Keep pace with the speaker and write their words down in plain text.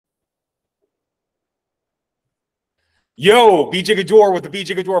Yo, BJ Gaddour with the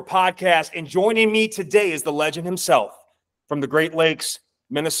BJ Gaddour Podcast. And joining me today is the legend himself from the Great Lakes,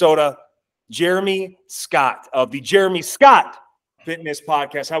 Minnesota, Jeremy Scott of the Jeremy Scott Fitness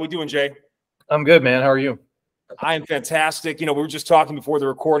Podcast. How we doing, Jay? I'm good, man. How are you? I am fantastic. We were just talking before the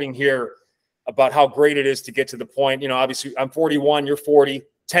recording here about how great it is to get to the point. Obviously I'm 41, you're 40,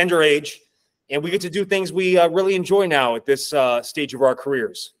 tender age, and we get to do things we really enjoy now at this stage of our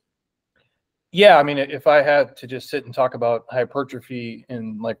careers. Yeah, I mean, if I had to just sit and talk about hypertrophy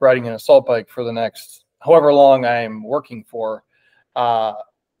and like riding an assault bike for the next however long I'm working for, I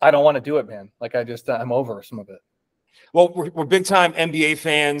don't want to do it, man. Like I'm over some of it. Well, we're big time NBA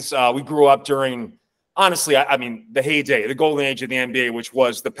fans. We grew up during, honestly, I mean, the heyday, the golden age of the NBA, which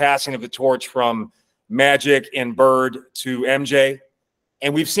was the passing of the torch from Magic and Bird to MJ.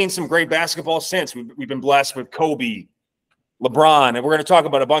 And we've seen some great basketball since. We've been blessed with Kobe, LeBron, and we're going to talk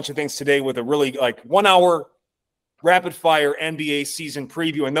about a bunch of things today with a really 1 hour rapid fire NBA season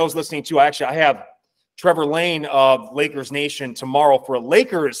preview. And those listening to, I have Trevor Lane of Lakers Nation tomorrow for a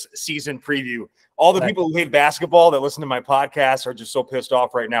Lakers season preview. All the people who hate basketball that listen to my podcast are just so pissed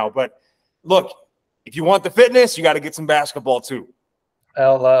off right now. But look, if you want the fitness, you got to get some basketball too.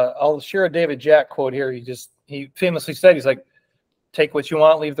 I'll share a David Jack quote here. He famously said, he's like, "Take what you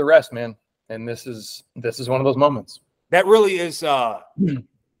want, leave the rest, man." And this is one of those moments. That really is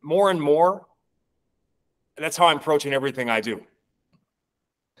more and more. That's how I'm approaching everything I do.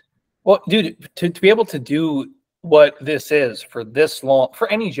 Well, dude, to be able to do what this is for this long,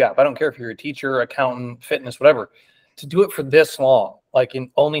 for any job, I don't care if you're a teacher, accountant, fitness, whatever, to do it for this long, and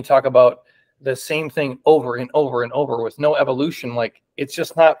only talk about the same thing over and over and over with no evolution, it's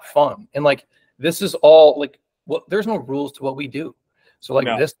just not fun. And this is all there's no rules to what we do. So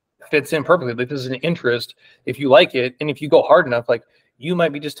This fits in perfectly. This is an interest. If you like it, and if you go hard enough, you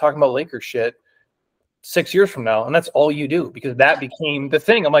might be just talking about Lakers shit 6 years from now, and that's all you do because that became the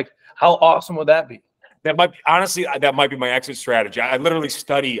thing. I'm like, how awesome would that be? That might be my exit strategy. I literally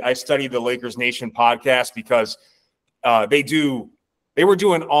study the Lakers Nation podcast because they were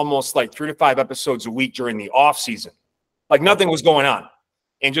doing almost 3 to 5 episodes a week during the off season. Nothing was going on.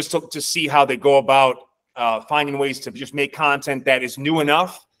 And just to see how they go about finding ways to just make content that is new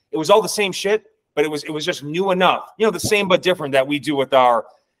enough. It was all the same shit, but it was just new enough. The same but different that we do with our,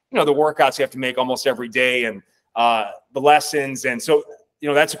 the workouts you have to make almost every day and the lessons. And so,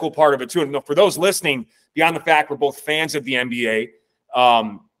 that's a cool part of it too. And for those listening, beyond the fact we're both fans of the NBA,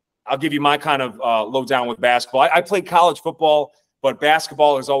 I'll give you my kind of lowdown with basketball. I played college football, but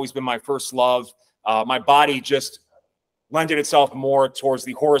basketball has always been my first love. My body just lended itself more towards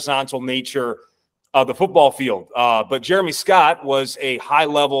the horizontal nature of the football field. But Jeremy Scott was a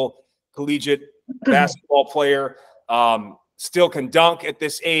high-level collegiate basketball player, still can dunk at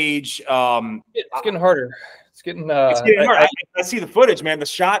this age. It's getting harder. It's getting hard. I see the footage, man. The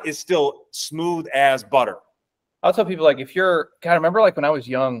shot is still smooth as butter. I'll tell people, if you're – God, I remember, when I was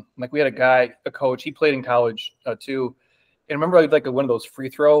young, we had a coach. He played in college, too. And I remember, one of those free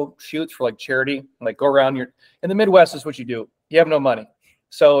throw shoots for, charity. Go around your – in the Midwest is what you do. You have no money.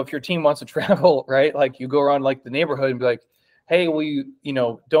 So if your team wants to travel, right, you go around the neighborhood and be like, hey, will you,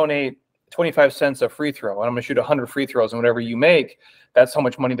 donate 25 cents a free throw, and I'm going to shoot 100 free throws, and whatever you make, that's how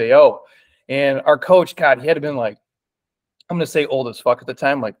much money they owe. And our coach, God, he had to been I'm going to say old as fuck at the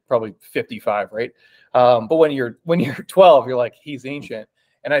time, probably 55, right? But when you're 12, you're he's ancient.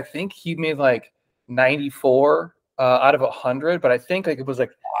 And I think he made 94 out of 100, but I think it was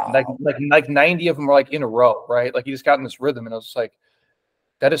 90 of them were in a row, right? He just got in this rhythm, and I was just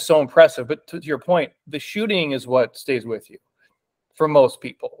that is so impressive. But to your point, the shooting is what stays with you for most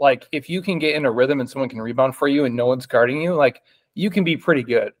people. If you can get in a rhythm and someone can rebound for you and no one's guarding you, you can be pretty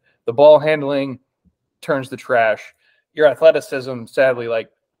good. The ball handling turns the trash. Your athleticism, sadly,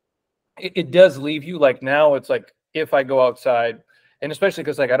 it does leave you. Now it's if I go outside, and especially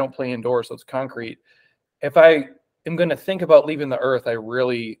because I don't play indoors, so it's concrete. If I am going to think about leaving the earth, I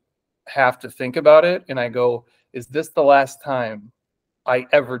really have to think about it. And I go, is this the last time I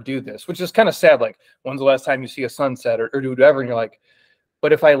ever do this? Which is kind of sad. When's the last time you see a sunset or do whatever? And you're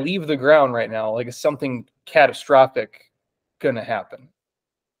but if I leave the ground right now, is something catastrophic going to happen?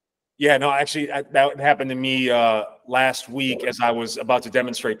 Yeah, no, actually that happened to me last week as I was about to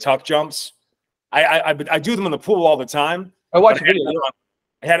demonstrate tuck jumps. I do them in the pool all the time. I watch videos.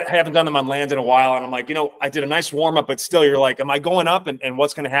 I haven't done them on land in a while. And I'm I did a nice warm up, but still you're am I going up and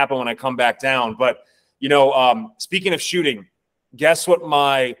what's going to happen when I come back down? But, speaking of shooting, guess what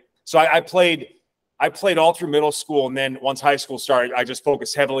I played all through middle school. And then once high school started, I just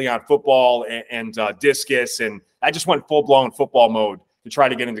focused heavily on football and discus. And I just went full blown football mode to try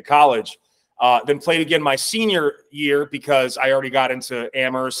to get into college. Then played again my senior year because I already got into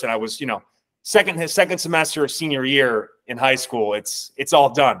Amherst and I was, his second semester of senior year in high school. It's all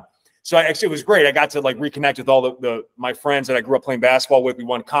done. So it was great. I got to like reconnect with all my friends that I grew up playing basketball with. We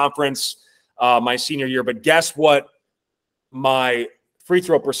won conference my senior year. But guess what my free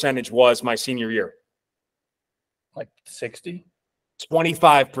throw percentage was my senior year? Like 60?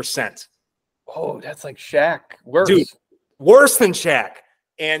 25%. Oh, that's like Shaq. Worse. Dude, worse than Shaq.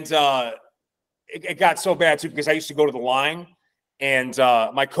 And it got so bad, too, because I used to go to the line, and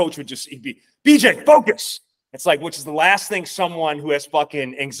my coach he'd be, BJ, focus. It's like, which is the last thing someone who has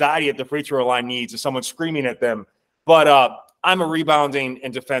fucking anxiety at the free throw line needs, is someone screaming at them. But I'm a rebounding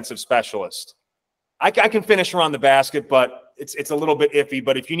and defensive specialist. I can finish around the basket, but it's a little bit iffy.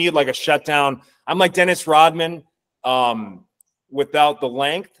 But if you need like a shutdown, I'm like Dennis Rodman without the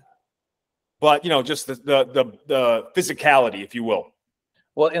length, but just the physicality, if you will.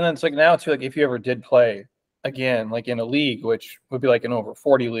 Well, and then it's like now too, like if you ever did play again, like in a league, which would be like an over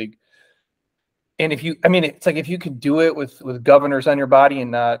 40 league. And it's like if you could do it with governors on your body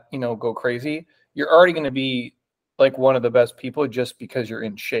and not, go crazy, you're already going to be like one of the best people just because you're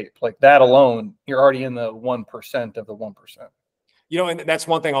in shape. Like that alone, you're already in the 1% of the 1%. And that's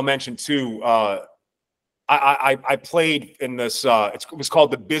one thing I'll mention too. I played in this, it was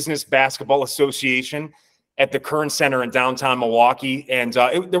called the Business Basketball Association at the Kern Center in downtown Milwaukee. And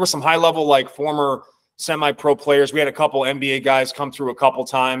there were some high-level, like, former semi-pro players. We had a couple NBA guys come through a couple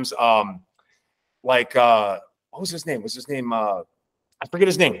times. What was his name? I forget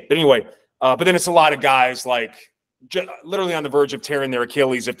his name. But anyway, but then it's a lot of guys, like, literally on the verge of tearing their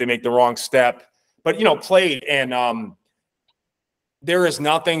Achilles if they make the wrong step. But, played. And there is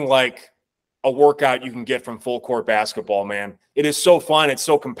nothing like a workout you can get from full court basketball, man. It is so fun. It's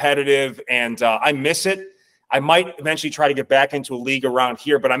so competitive. And I miss it. I might eventually try to get back into a league around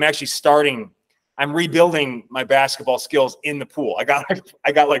here, but I'm actually I'm rebuilding my basketball skills in the pool. I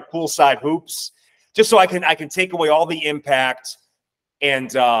got like poolside hoops just so I can take away all the impact.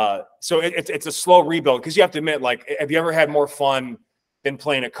 And so it's a slow rebuild, because you have to admit, like, have you ever had more fun than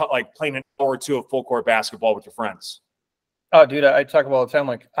playing an hour or two of full court basketball with your friends? Oh, dude, I talk about all the time.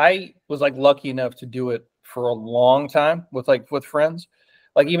 Like I was like lucky enough to do it for a long time with friends.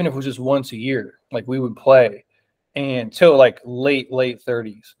 Like even if it was just once a year, like we would play until like late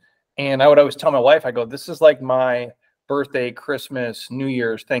 30s. And I would always tell my wife, I go, this is like my birthday, Christmas, New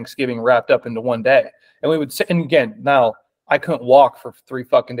Year's, Thanksgiving wrapped up into one day. And we would sit, and again, now I couldn't walk for 3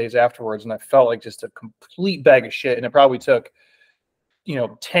 fucking days afterwards. And I felt like just a complete bag of shit. And it probably took,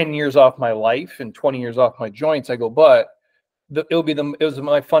 10 years off my life and 20 years off my joints. I go, but it was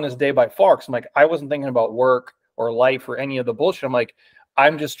my funnest day by far. Cause I'm like, I wasn't thinking about work or life or any of the bullshit. I'm like,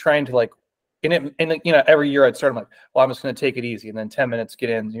 I'm just trying to every year I'd start, I'm like, well, I'm just going to take it easy. And then 10 minutes get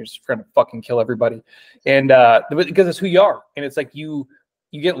in, and you're just trying to fucking kill everybody. And because it's who you are. And it's like, you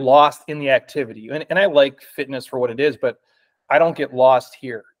get lost in the activity. And I like fitness for what it is, but I don't get lost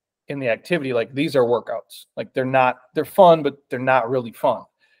here in the activity. Like these are workouts. Like they're fun, but they're not really fun.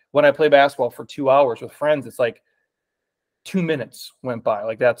 When I play basketball for 2 hours with friends, it's like 2 minutes went by.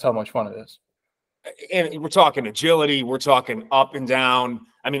 Like that's how much fun it is. And we're talking agility, we're talking up and down.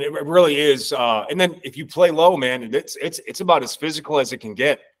 I mean, it really is. And then if you play low, man, it's about as physical as it can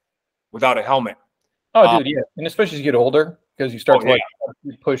get without a helmet. Oh, dude, yeah. And especially as you get older, because you start to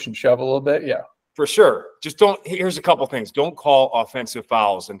push and shove a little bit. Yeah, for sure. Just here's a couple things. Don't call offensive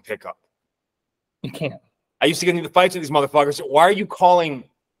fouls and pickup. You can't. I used to get into fights with these motherfuckers. Why are you calling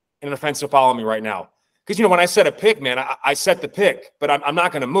an offensive foul on me right now? Because, when I set a pick, man, I set the pick, but I'm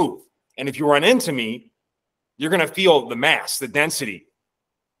not going to move. And if you run into me, you're going to feel the mass, the density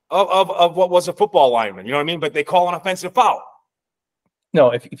of what was a football lineman. You know what I mean? But they call an offensive foul. No,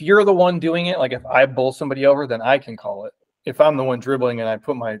 if you're the one doing it, like if I bowl somebody over, then I can call it. If I'm the one dribbling and I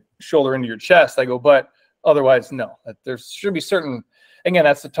put my shoulder into your chest, I go, but otherwise, no. There should be certain, again,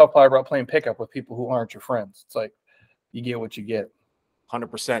 that's the tough part about playing pickup with people who aren't your friends. It's like you get what you get.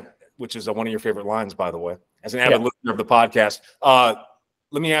 100%, which is one of your favorite lines, by the way, as an avid listener of the podcast.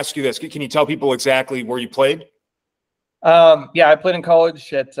 Let me ask you this. Can you tell people exactly where you played? Yeah, I played in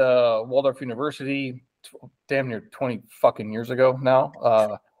college at Waldorf University, damn near 20 fucking years ago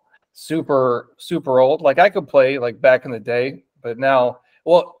now. Super, super old. Like I could play like back in the day, but now,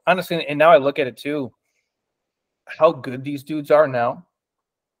 well, honestly, and now I look at it too, how good these dudes are now.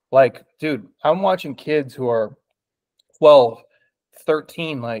 Like, dude, I'm watching kids who are 12,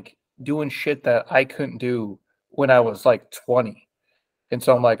 13, like doing shit that I couldn't do when I was like 20. And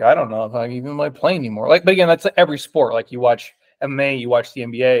so I'm like, I don't know if I even might play anymore. Like, but again, that's every sport. Like you watch MMA, you watch the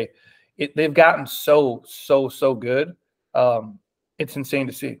NBA. They've gotten so good. It's insane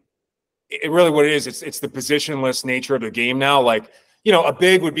to see. it really what it is. It's the positionless nature of the game now. Like, you know, a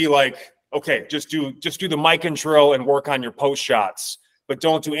big would be like, okay, just do the mic and drill and work on your post shots, but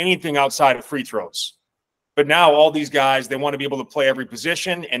don't do anything outside of free throws. But now all these guys, they want to be able to play every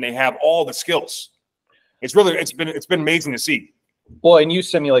position, and they have all the skills. It's been amazing to see. Well, and you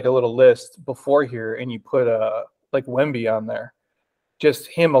sent me like a little list before here, and you put like Wemby on there, just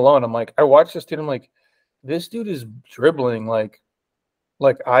him alone. I'm like, I watched this dude. I'm like, this dude is dribbling like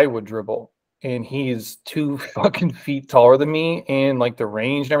I would dribble, and he's 2 fucking feet taller than me, and like the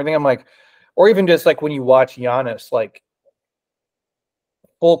range and everything. I'm like, or even just like when you watch Giannis, like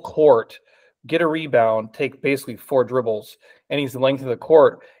full court, get a rebound, take basically 4 dribbles, and he's the length of the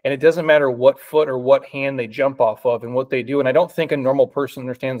court. And it doesn't matter what foot or what hand they jump off of and what they do. And I don't think a normal person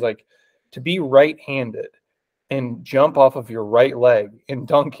understands, like, to be right-handed and jump off of your right leg and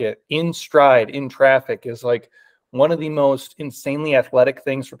dunk it in stride, in traffic, is like one of the most insanely athletic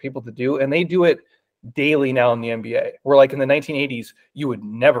things for people to do. And they do it daily now in the NBA. Where like in the 1980s, you would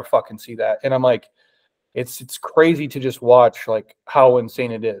never fucking see that. And I'm like, it's crazy to just watch like how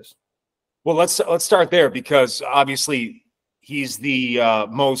insane it is. Well, let's start there, because obviously he's the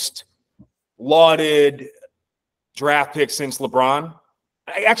most lauded draft pick since LeBron.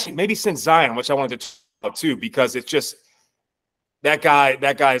 Actually, maybe since Zion, which I wanted to talk about too, because it's just that guy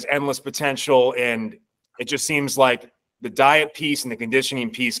has endless potential, and it just seems like the diet piece and the conditioning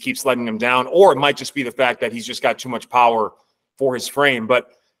piece keeps letting him down, or it might just be the fact that he's just got too much power for his frame.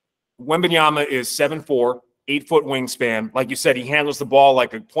 But Wembanyama is 7'4", 8-foot wingspan. Like you said, he handles the ball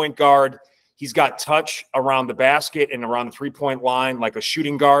like a point guard. He's got touch around the basket and around the three-point line like a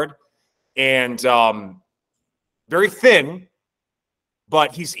shooting guard, and very thin.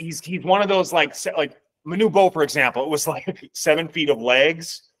 But he's one of those like Manu Bo, for example. It was like 7 feet of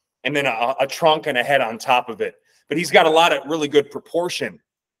legs and then a trunk and a head on top of it. But he's got a lot of really good proportion.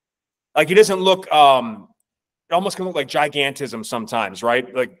 Like he doesn't look it almost can look like gigantism sometimes,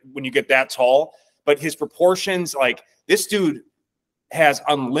 right? Like when you get that tall. But his proportions, like this dude has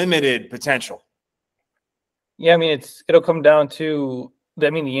unlimited potential. Yeah, I mean, it'll come down to, the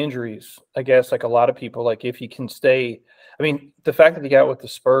injuries, I guess, like a lot of people, like if he can stay, I mean, the fact that he got with the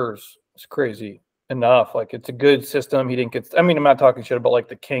Spurs is crazy enough. Like it's a good system. He didn't get, I'm not talking shit about like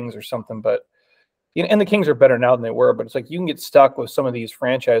the Kings or something, but, you know, and the Kings are better now than they were, but it's like you can get stuck with some of these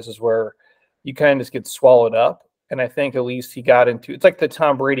franchises where you kind of just get swallowed up. And I think at least he got into, it's like the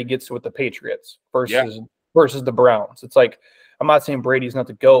Tom Brady gets with the Patriots versus the Browns. It's like, I'm not saying Brady's not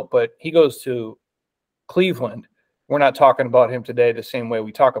the GOAT, but he goes to Cleveland. We're not talking about him today the same way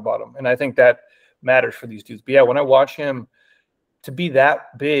we talk about him. And I think that matters for these dudes. But yeah, when I watch him to be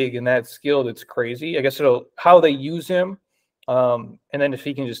that big and that skilled, it's crazy. I guess how they use him. And then if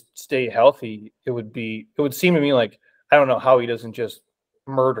he can just stay healthy, it would seem to me like, I don't know how he doesn't just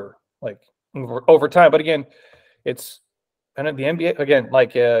murder like over time. But again, I know the NBA, again,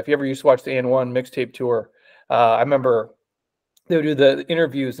 like if you ever used to watch the N1 mixtape tour, I remember they would do the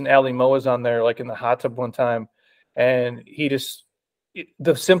interviews and Ali Mo was on there like in the hot tub one time. And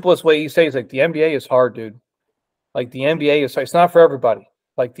the simplest way he says, like, the NBA is hard, dude. Like the NBA is hard. It's not for everybody.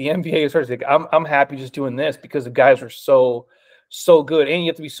 Like the NBA is hard. It's like, I'm happy just doing this because the guys are so good, and you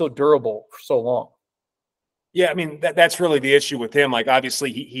have to be so durable for so long. Yeah, I mean that's really the issue with him. Like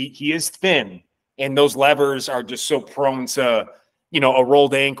obviously he is thin, and those levers are just so prone to, you know, a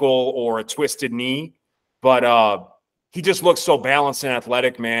rolled ankle or a twisted knee. But he just looks so balanced and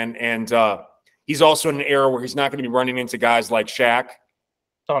athletic, man. And he's also in an era where he's not going to be running into guys like Shaq.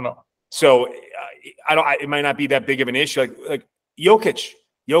 Oh no. So it might not be that big of an issue. Like Jokic.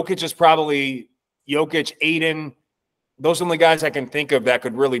 Jokic is probably Aiden. Those are the only guys I can think of that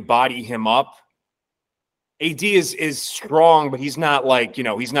could really body him up. AD is strong, but he's not like, you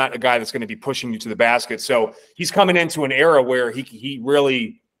know, he's not a guy that's going to be pushing you to the basket. So he's coming into an era where he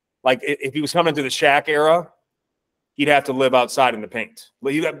really, like, if he was coming into the Shaq era, he'd have to live outside in the paint.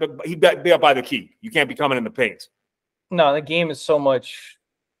 He'd be up by the key. You can't be coming in the paint. No, the game is so much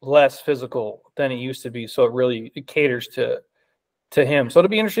less physical than it used to be. So it caters to him. So it'll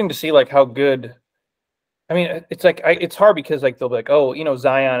be interesting to see like how good. I mean, it's like it's hard because like they'll be like, oh, you know,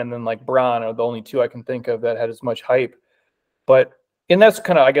 Zion and then like Bron are the only two I can think of that had as much hype. And that's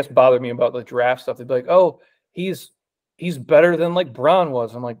kind of, I guess, bothered me about the draft stuff. They'd be like, oh, he's better than like Bron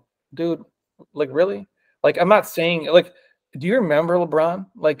was. I'm like, dude, like really? Like, I'm not saying like, do you remember LeBron?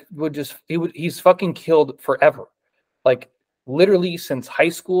 Like he's fucking killed forever. Like literally since high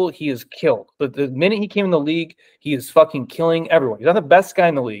school, he is killed. The minute he came in the league, he is fucking killing everyone. He's not the best guy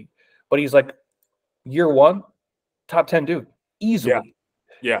in the league, but he's like year one, top 10 dude, easily.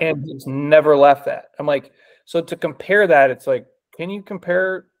 Yeah. And he's never left that. I'm like, so to compare that, it's like, can you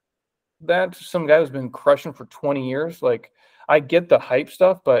compare that some guy who's been crushing for 20 years. Like, I get the hype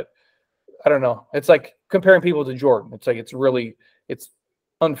stuff, but I don't know. It's like comparing people to Jordan. It's like it's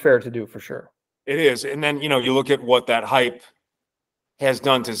unfair to do for sure. It is. And then, you look at what that hype has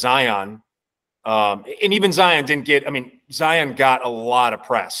done to Zion. And even Zion didn't get, Zion got a lot of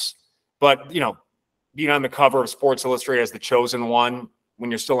press, but, being on the cover of Sports Illustrated as the chosen one when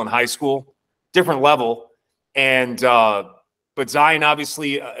you're still in high school, different level. And, but Zion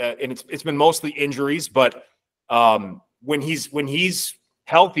obviously, and it's been mostly injuries, but when he's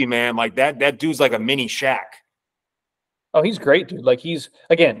healthy, man, like that dude's like a mini Shaq. Oh, he's great, dude. Like is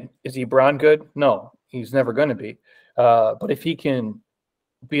he Bron good? No, he's never going to be. But if he can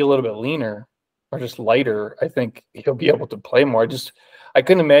be a little bit leaner or just lighter, I think he'll be able to play more. I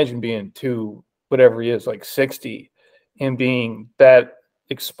couldn't imagine being whatever he is, like 60, and being that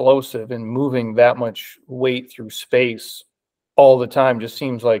explosive and moving that much weight through space all the time. Just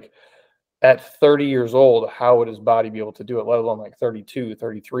seems like at 30 years old, how would his body be able to do it, let alone like 32,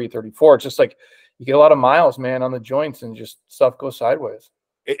 33, 34? It's just like you get a lot of miles, man, on the joints, and just stuff goes sideways.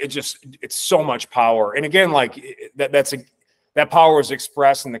 It's so much power. And again, like that power is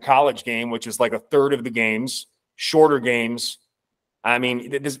expressed in the college game, which is like a third of the games, shorter games. I mean,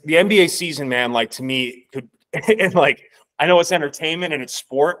 the NBA season, man, like to me could, and like, I know it's entertainment and it's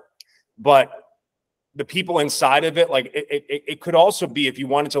sport, but the people inside of it, like it could also be, if you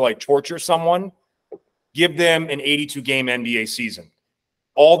wanted to like torture someone, give them an 82-game NBA season.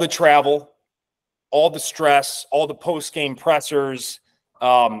 All the travel, all the stress, all the post-game pressers.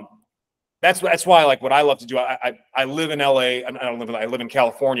 That's why, like, what I love to do. I live in LA. I live in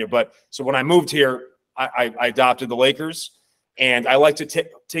California, but so when I moved here, I adopted the Lakers, and I like to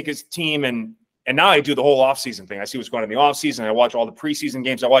take his team and now I do the whole offseason thing. I see what's going on in the offseason. I watch all the preseason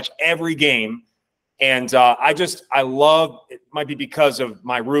games. I watch every game. And I love, it might be because of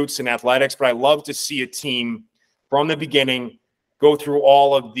my roots in athletics, but I love to see a team from the beginning go through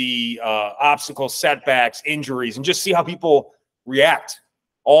all of the obstacles, setbacks, injuries, and just see how people react,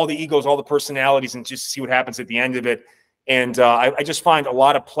 all the egos, all the personalities, and just see what happens at the end of it. And I just find a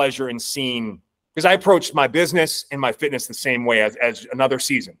lot of pleasure in seeing, because I approached my business and my fitness the same way as another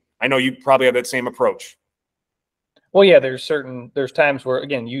season. I know you probably have that same approach. Well, yeah, there's times where,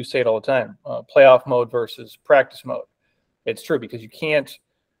 again, you say it all the time, playoff mode versus practice mode. It's true, because you can't,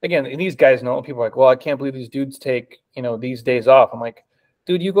 again, and these guys know, people are like, well, I can't believe these dudes take, these days off. I'm like,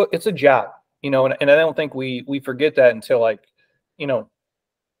 dude, it's a job, and I don't think we forget that until, like,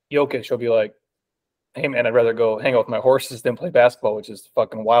 Jokic will be like, hey, man, I'd rather go hang out with my horses than play basketball, which is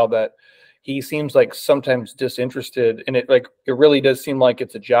fucking wild that he seems like sometimes disinterested. And it really does seem like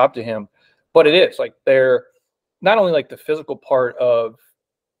it's a job to him, but it is. Like, they're not only like the physical part of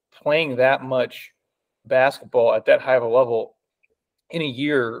playing that much basketball at that high of a level in a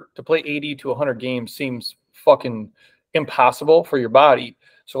year, to play 80 to 100 games seems fucking impossible for your body.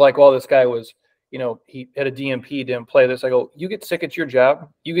 So, like, while this guy was, he had a DMP, didn't play this, I go, you get sick at your job,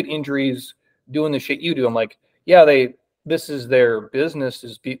 you get injuries doing the shit you do. I'm like, yeah, this is their business,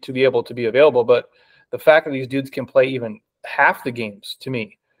 to be able to be available. But the fact that these dudes can play even half the games, to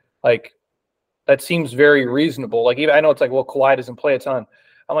me, like, that seems very reasonable. Like, even I know it's like, well, Kawhi doesn't play a ton.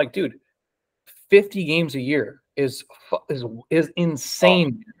 I'm like, dude, 50 games a year is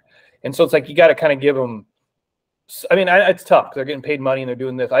insane. And so it's like, you got to kind of give them. I mean, it's tough. They're getting paid money and they're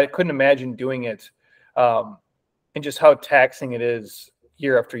doing this. I couldn't imagine doing it, and just how taxing it is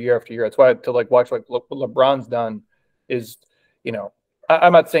year after year after year. That's why to like watch like what LeBron's done is,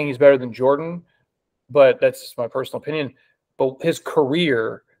 I'm not saying he's better than Jordan, but that's just my personal opinion. But his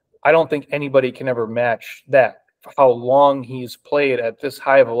career, I don't think anybody can ever match that, how long he's played at this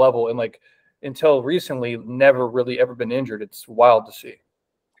high of a level, and like until recently never really ever been injured. It's wild to see.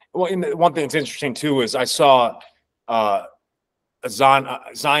 Well, and one thing that's interesting too is I saw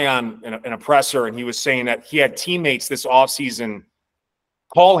Zion in a presser, and he was saying that he had teammates this offseason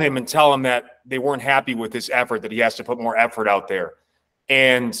call him and tell him that they weren't happy with his effort, that he has to put more effort out there.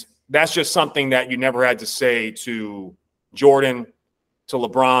 And that's just something that you never had to say to Jordan, to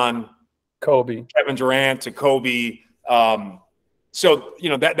LeBron, Kobe, Kevin Durant, to Kobe. So,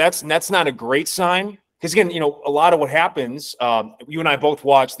 that's not a great sign. Because, again, a lot of what happens, you and I both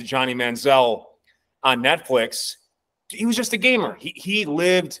watched the Johnny Manziel on Netflix. He was just a gamer. He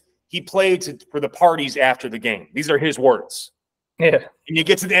played for the parties after the game. These are his words. Yeah. And you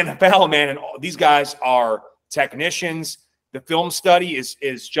get to the NFL, man, and these guys are technicians. The film study is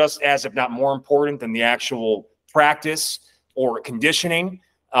just as, if not more important than the actual practice or conditioning.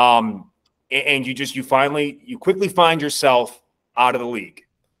 And you quickly find yourself out of the league.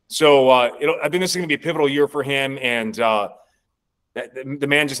 So I think this is going to be a pivotal year for him. And The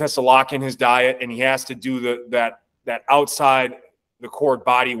man just has to lock in his diet, and he has to do that outside the court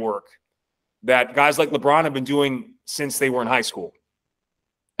body work that guys like LeBron have been doing since they were in high school.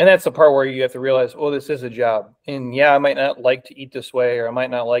 And that's the part where you have to realize, oh, this is a job. And yeah, I might not like to eat this way, or I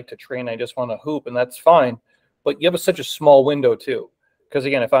might not like to train. I just want to hoop, and that's fine. But you have such a small window too. Because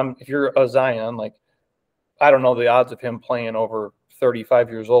again, if you're a Zion, like, I don't know, the odds of him playing over 35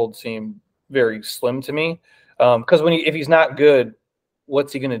 years old seem very slim to me. Because if he's not good,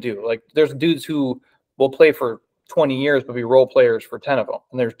 what's he going to do? Like, there's dudes who will play for 20 years but be role players for 10 of them,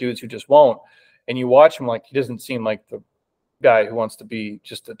 and there's dudes who just won't. And you watch him, like, he doesn't seem like the guy who wants to be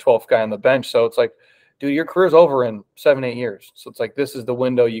just the 12th guy on the bench. So it's like, dude, your career's over in 7-8 years. So it's like, this is the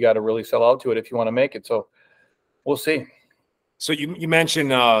window you got to really sell out to it if you want to make it. So we'll see. So you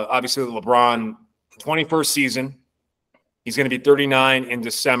mentioned obviously LeBron, 21st season. He's going to be 39 in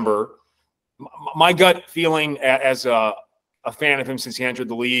December. My gut feeling as a fan of him since he entered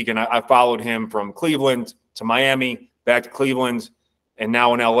the league, and I followed him from Cleveland to Miami, back to Cleveland, and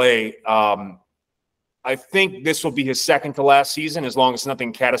now in LA. I think this will be his second to last season, as long as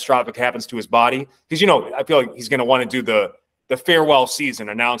nothing catastrophic happens to his body. Because, I feel like he's going to want to do the farewell season,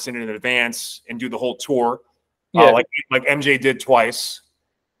 announce it in advance, and do the whole tour, like MJ did twice.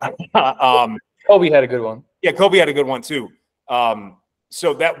 Kobe had a good one. Yeah, Kobe had a good one too.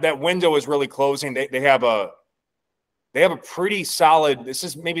 So that window is really closing. They have a pretty solid. This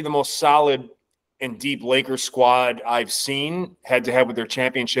is maybe the most solid and deep Lakers squad I've seen head to head with their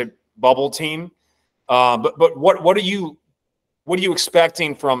championship bubble team. But what are you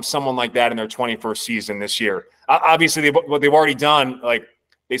expecting from someone like that in their 21st season this year? Obviously, what they've already done, like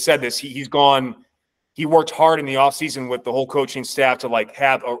they said this, he worked hard in the offseason with the whole coaching staff to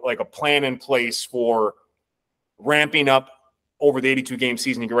have a plan in place for ramping up over the 82-game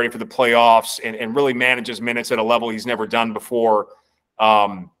season to get ready for the playoffs and really manage his minutes at a level he's never done before.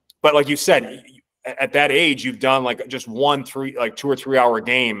 But like you said, at that age, you've done just 2 or 3 hour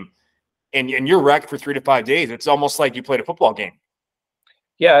game, and you're wrecked for 3 to 5 days. It's almost like you played a football game.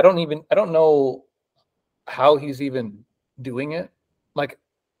 Yeah, I don't know how he's even doing it.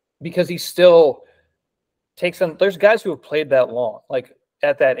 Because he still takes on, there's guys who have played that long,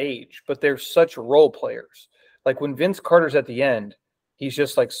 at that age, but they're such role players. Like when Vince Carter's at the end, he's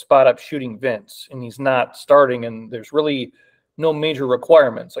just spot up shooting Vince, and he's not starting, and there's really no major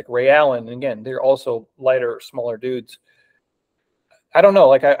requirements. Like Ray Allen, and again, they're also lighter, smaller dudes. I don't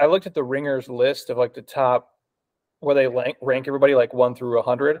know. I looked at the Ringers list of the top where they rank everybody 1 through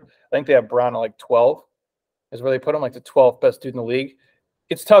 100. I think they have Brown at 12 is where they put him, the 12th best dude in the league.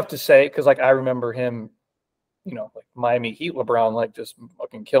 It's tough to say because I remember him, Miami Heat LeBron, just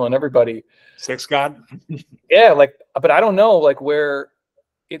fucking killing everybody. Six God. Yeah, but I don't know, where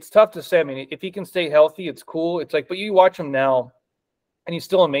it's tough to say. I mean, if he can stay healthy, it's cool. It's but you watch him now, and he's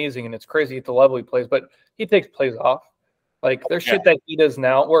still amazing, and it's crazy at the level he plays. But he takes plays off. There's shit that he does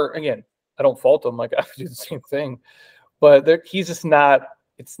now. Where again, I don't fault him. I do the same thing, but he's just not.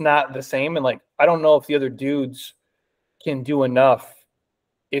 It's not the same. And I don't know if the other dudes can do enough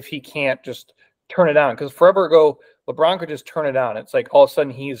if he can't just turn it on. Because forever ago, LeBron could just turn it on. It's all of a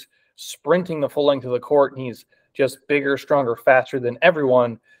sudden he's sprinting the full length of the court, and he's just bigger, stronger, faster than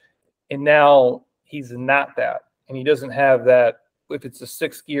everyone. And now he's not that. And he doesn't have that. If it's a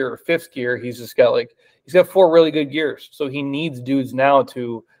 6th gear or 5th gear, he's just got he's got 4 really good gears. So he needs dudes now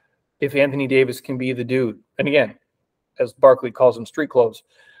to, if Anthony Davis can be the dude. And again, as Barkley calls them, street clothes.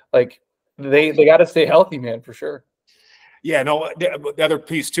 They got to stay healthy, man, for sure. Yeah, no, the other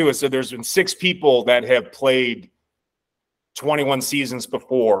piece too is that there's been 6 people that have played 21 seasons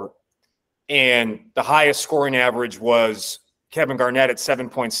before, and the highest scoring average was Kevin Garnett at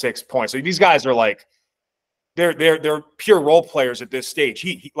 7.6 points. So these guys are they're pure role players at this stage.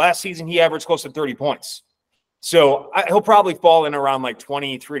 He last season he averaged close to 30 points. So he'll probably fall in around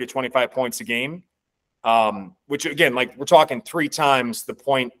 23 to 25 points a game, which again, we're talking 3 times the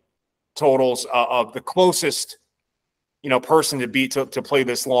point totals of the closest person to beat to play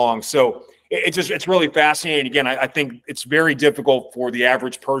this long. So it's really fascinating. Again, I think it's very difficult for the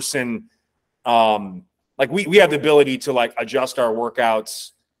average person. We have the ability to adjust our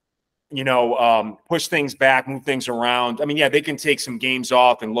workouts, push things back, move things around. I mean, yeah, they can take some games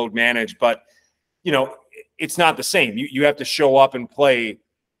off and load manage, but it's not the same. You have to show up and play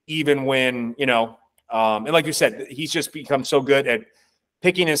even when, and like you said, he's just become so good at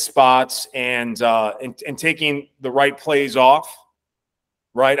picking his spots and taking the right plays off,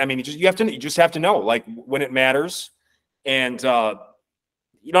 right? I mean, you just have to know when it matters, and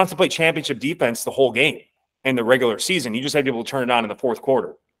you don't have to play championship defense the whole game in the regular season. You just have to be able to turn it on in the 4th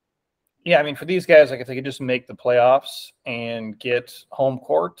quarter. Yeah, I mean, for these guys, like if they could just make the playoffs and get home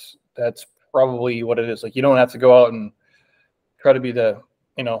court, that's probably what it is. Like you don't have to go out and try to be the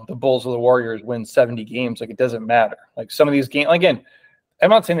Bulls or the Warriors, win 70 games. Like it doesn't matter. Like some of these games, again, I'm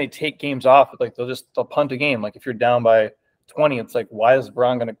not saying they take games off, but like they'll punt a game. Like if you're down by 20, it's like, why is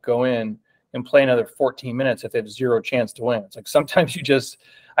LeBron going to go in and play another 14 minutes if they have zero chance to win? It's like sometimes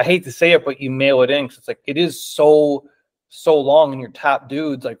I hate to say it, but you mail it in because it's like it is so long, and your top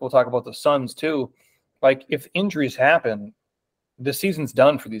dudes, like we'll talk about the Suns too. Like if injuries happen, the season's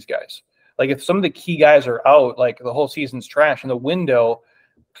done for these guys. Like if some of the key guys are out, like the whole season's trash. And the window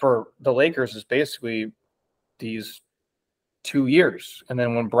for the Lakers is basically these 2 years. And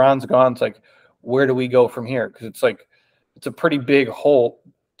then when Bron's gone, it's like, where do we go from here? Because it's like it's a pretty big hole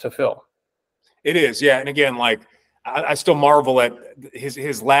to fill. It is, yeah. And again, like I still marvel at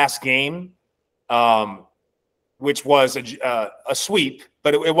his last game, which was a sweep,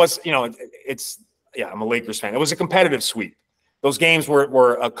 but it was, I'm a Lakers fan. It was a competitive sweep. Those games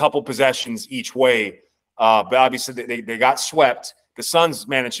were a couple possessions each way, but obviously they got swept. The Suns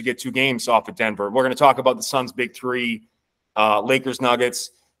managed to get 2 games off of Denver. We're going to talk about the Suns' big 3, Lakers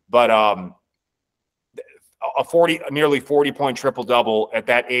Nuggets, but nearly 40-point triple-double at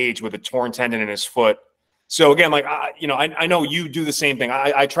that age with a torn tendon in his foot. So again, like I know you do the same thing.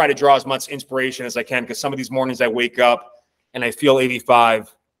 I try to draw as much inspiration as I can because some of these mornings I wake up and I feel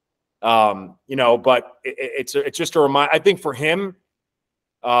 85. But it's just a reminder. I think for him,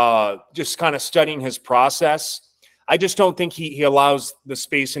 just kind of studying his process, I just don't think he allows the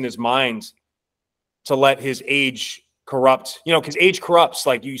space in his mind to let his age corrupt. Because age corrupts.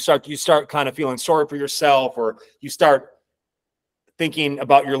 Like you start kind of feeling sorry for yourself, or you start thinking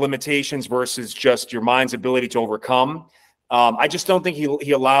about your limitations versus just your mind's ability to overcome. I just don't think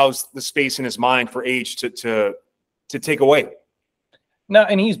he allows the space in his mind for age to take away. No,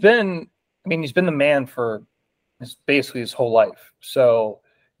 and he's been the man for basically his whole life. So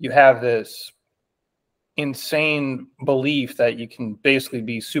you have this insane belief that you can basically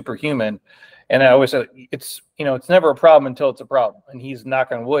be superhuman. And I always say it's never a problem until it's a problem. And he's,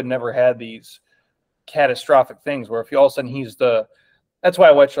 knock on wood, never had these catastrophic things where if all of a sudden that's why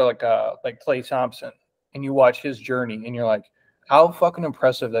I watch like Klay Thompson, and you watch his journey and you're like, how fucking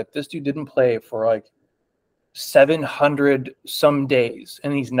impressive that this dude didn't play for like 700 some days,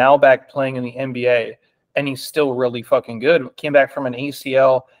 and he's now back playing in the NBA, and he's still really fucking good. Came back from an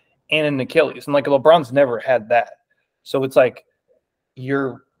ACL and an Achilles, and like LeBron's never had that. So it's like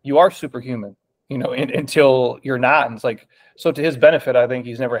you are superhuman, until you're not. And it's like, so to his benefit, I think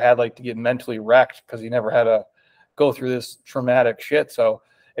he's never had like to get mentally wrecked because he never had to go through this traumatic shit. So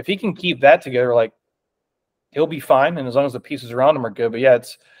if he can keep that together, like he'll be fine, and as long as the pieces around him are good. But yeah,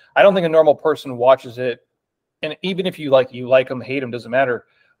 I don't think a normal person watches it. And even if you like him, hate him, doesn't matter.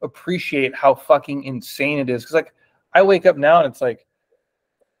 Appreciate how fucking insane it is. Because like I wake up now and it's like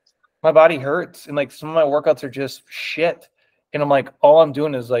my body hurts, and like some of my workouts are just shit. And I'm like, all I'm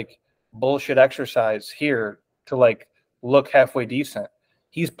doing is like bullshit exercise here to like look halfway decent.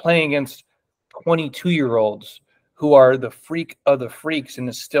 He's playing against 22-year-olds who are the freak of the freaks and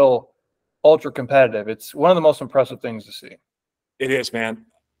is still ultra competitive. It's one of the most impressive things to see. It is, man.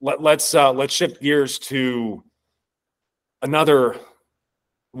 Let's shift gears to another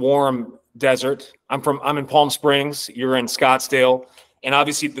warm desert. I'm in Palm Springs. You're in Scottsdale, and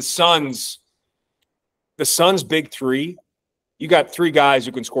obviously the Suns' big 3. You got 3 guys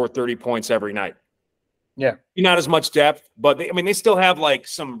who can score 30 points every night. Yeah, not as much depth, but they still have like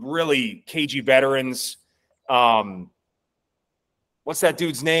some really cagey veterans. What's that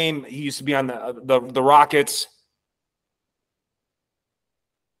dude's name? He used to be on the Rockets.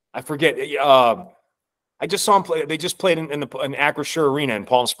 I forget. I just saw him play. They just played in Acrisure Arena in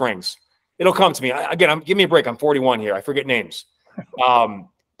Palm Springs. It'll come to me. Give me a break. I'm 41 here. I forget names. But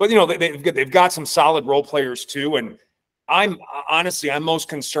they've got some solid role players too. And I'm most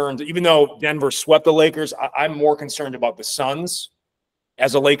concerned, even though Denver swept the Lakers, I'm more concerned about the Suns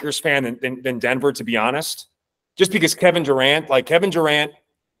as a Lakers fan than Denver, to be honest. Just because Kevin Durant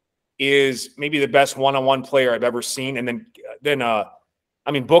is maybe the best one-on-one player I've ever seen. And then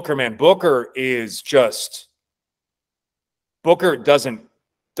Booker, man. Booker doesn't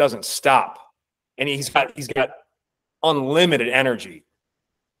stop. And he's got unlimited energy.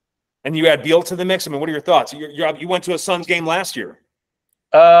 And you add Beal to the mix. I mean, what are your thoughts? You went to a Suns game last year.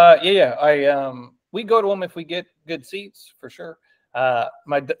 Yeah. We go to them if we get good seats, for sure.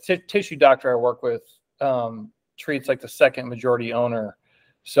 My tissue doctor I work with treats like the second majority owner,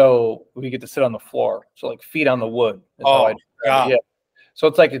 so we get to sit on the floor. So like feet on the wood. God. Yeah. So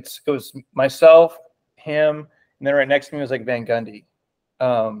it's like it was myself, him, and then right next to me was like Van Gundy.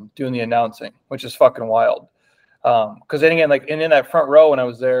 doing the announcing, which is fucking wild. Because then again, like, and in that front row when I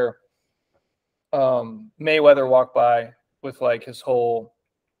was there, Mayweather walked by with like his whole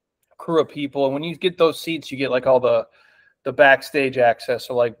crew of people, and when you get those seats, you get like all the backstage access.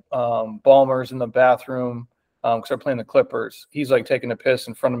 So like Ballmer's in the bathroom because they're playing the Clippers. He's like taking a piss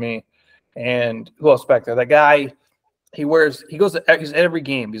in front of me, and who else back there? That guy. He's at every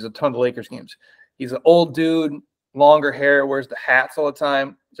game. He's a ton of Lakers games. He's an old dude, longer hair, wears the hats all the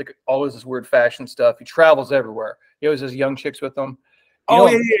time. It's like always this weird fashion stuff. He travels everywhere. He always has young chicks with him.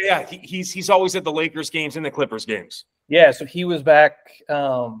 Yeah. He's always at the Lakers games and the Clippers games. Yeah, so he was back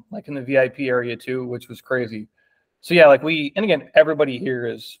like in the VIP area too, which was crazy. So yeah, like and again, everybody here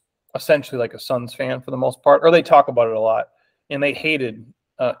is essentially like a Suns fan for the most part, or they talk about it a lot, and they hated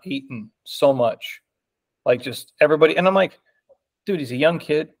Ayton so much. Like just everybody, and I'm like, dude, he's a young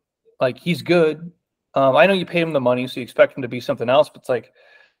kid. Like he's good. I know you paid him the money, so you expect him to be something else. But it's like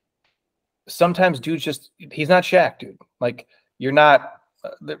sometimes dudes he's not Shaq, dude. Like you're not.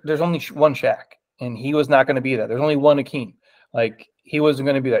 There's only one Shaq, and he was not going to be that. There's only one Akeem. Like he wasn't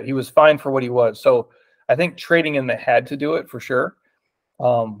going to be that. He was fine for what he was. So I think trading in, they had to do it for sure.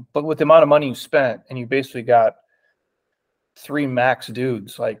 But with the amount of money you spent, and you basically got 3 max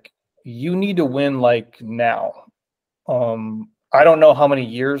dudes, like. You need to win like now. I don't know how many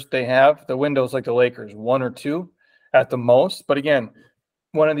years they have. The window's like the Lakers, 1 or 2 at the most. But again,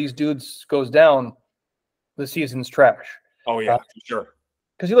 one of these dudes goes down, the season's trash. Oh yeah, for sure.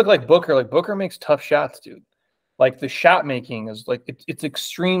 Because you look like Booker. Like Booker makes tough shots, dude. Like the shot making is like it's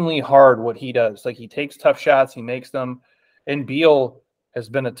extremely hard what he does. Like he takes tough shots, he makes them. And Beal has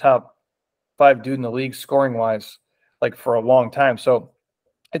been a top 5 dude in the league scoring wise, like for a long time. So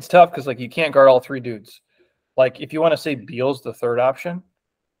it's tough because like you can't guard all 3 dudes. Like if you want to say Beal's the 3rd option,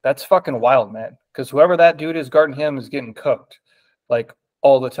 that's fucking wild, man. Because whoever that dude is guarding him is getting cooked, like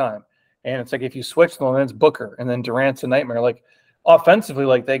all the time. And it's like if you switch them, then it's Booker, and then Durant's a nightmare. Like offensively,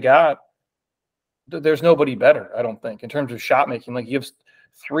 like there's nobody better, I don't think, in terms of shot making. Like you have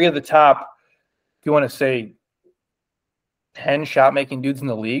 3 of the top, if you want to say 10 shot making dudes in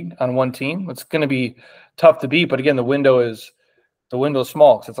the league on one team. It's going to be tough to beat. But again, the window is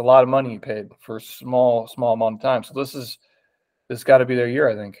small because it's a lot of money you paid for a small amount of time. So this got to be their year,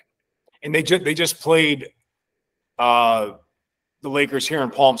 I think. And they just played the Lakers here in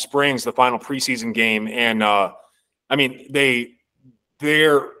Palm Springs, the final preseason game, and I mean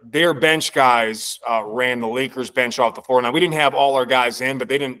their bench guys ran the Lakers bench off the floor. Now we didn't have all our guys in, but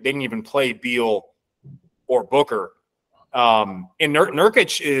they didn't even play Beal or Booker. And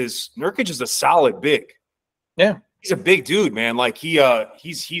Nurkic is a solid big. Yeah. He's a big dude, man. Like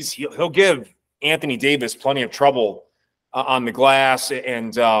he'll give Anthony Davis plenty of trouble on the glass,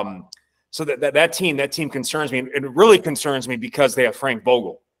 and so that team concerns me. It really concerns me because they have Frank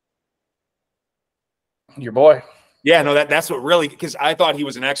Vogel, your boy. Yeah, no, that's what really, because I thought he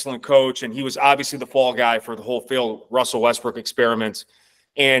was an excellent coach, and he was obviously the fall guy for the whole failed Russell Westbrook experiment.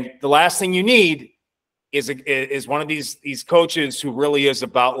 And the last thing you need is one of these coaches who really is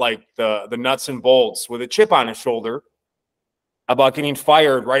about like the nuts and bolts with a chip on his shoulder about getting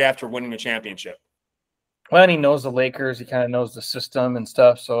fired right after winning a championship. Well, and he knows the Lakers. He kind of knows the system and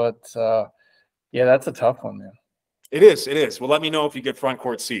stuff. So it's yeah, that's a tough one, man. It is. Well, let me know if you get front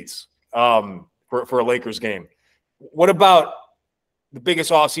court seats for a Lakers game. What about the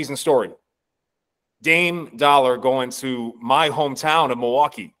biggest offseason story? Dame Dollar going to my hometown of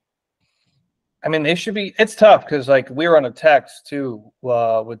Milwaukee. I mean, they should be. It's tough because like we were on a text too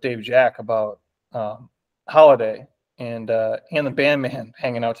with Dave Jack about Holiday and the Bandman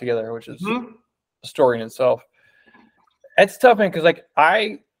hanging out together, which is a story in itself. It's tough, man, because like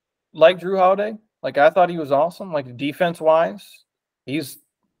I like Drew Holiday. Like I thought he was awesome. Like defense wise, he's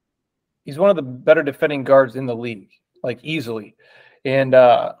one of the better defending guards in the league, like easily. And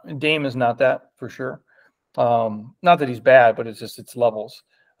Dame is not that for sure. Not that he's bad, but it's levels.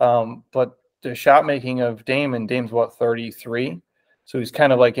 But the shot making of Dame's what, 33? So he's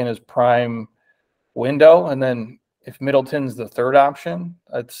kind of like in his prime window. And then if Middleton's the third option,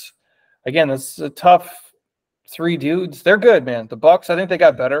 that's a tough 3 dudes. They're good, man. The Bucks, I think they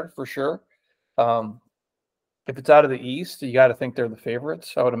got better for sure. If it's out of the East, you got to think they're the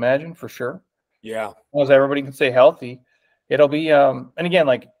favorites, I would imagine, for sure. Yeah. As long as everybody can stay healthy, it'll be and again,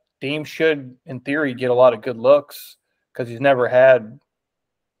 like Dame should, in theory, get a lot of good looks because he's never had,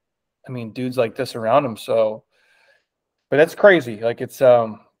 I mean, dudes like this around him. So, but that's crazy. Like it's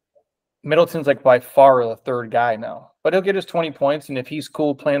Middleton's like by far the third guy now, but he'll get his 20 points, and if he's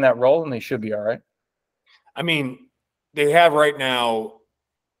cool playing that role, then they should be all right. I mean, they have right now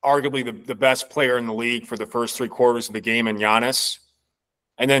arguably the best player in the league for the first 3 quarters of the game in Giannis.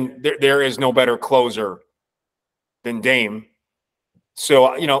 And then there is no better closer than Dame.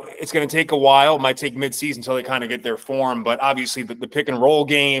 So, it's going to take a while. It might take midseason until they kind of get their form. But obviously the pick and roll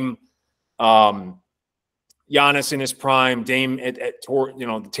game, Giannis in his prime, Dame at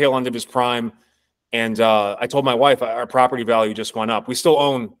the tail end of his prime. And I told my wife our property value just went up. We still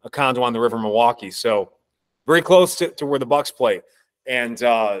own a condo on the river in Milwaukee, so very close to where the Bucks play. And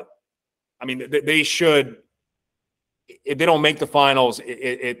they should. If they don't make the finals,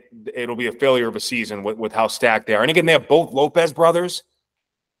 it'll be a failure of a season with how stacked they are. And again, they have both Lopez brothers.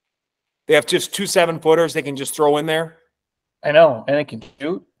 They have just 2 7-footers they can just throw in there. I know, and they can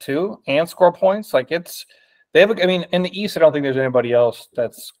shoot too and score points. Like in the East, I don't think there's anybody else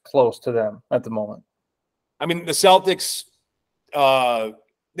that's close to them at the moment. I mean, the Celtics,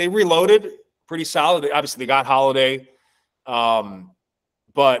 they reloaded pretty solid. Obviously, they got Holiday.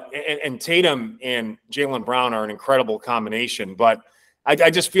 But Tatum and Jaylen Brown are an incredible combination. But I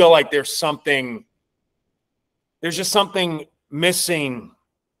just feel like there's just something missing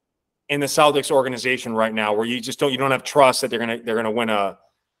in the Celtics organization right now, where you don't have trust that they're gonna win the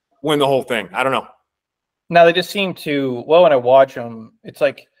whole thing. I don't know. Now they just seem to. Well, when I watch them, it's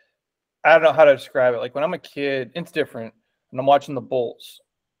like I don't know how to describe it. Like when I'm a kid, it's different. When I'm watching the Bulls,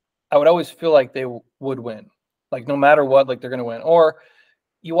 I would always feel like they would win. Like no matter what, like they're gonna win. Or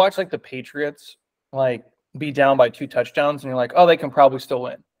you watch like the Patriots like be down by 2 touchdowns and you're like, oh, they can probably still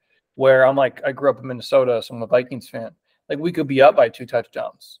win. Where I'm like, I grew up in Minnesota, so I'm a Vikings fan. Like we could be up by 2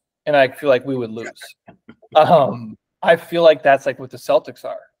 touchdowns and I feel like we would lose. I feel like that's like what the Celtics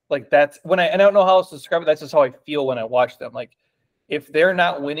are. Like that's and I don't know how else to describe it. That's just how I feel when I watch them. Like if they're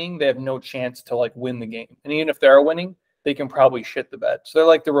not winning, they have no chance to like win the game. And even if they are winning, they can probably shit the bed. So they're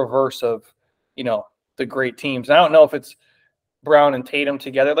like the reverse of, the great teams. And I don't know if it's Brown and Tatum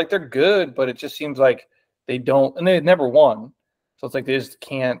together, like they're good, but it just seems like they don't, and they've never won. So it's like they just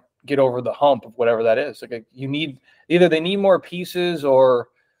can't get over the hump of whatever that is. Like you need either they need more pieces or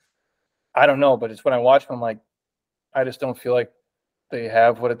I don't know, but it's when I watch them, I'm like, I just don't feel like they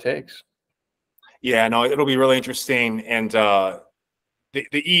have what it takes. Yeah, no, it'll be really interesting. And the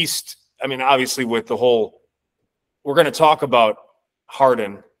East, I mean, obviously with the whole, we're going to talk about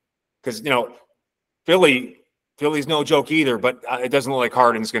Harden because, Philly's no joke either, but it doesn't look like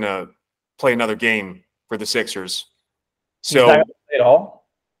Harden's going to play another game for the Sixers. So he's not gonna play at all.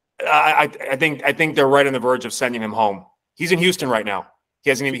 I think they're right on the verge of sending him home. He's in Houston right now. He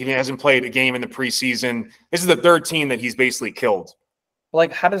hasn't played a game in the preseason. This is the 3rd team that he's basically killed.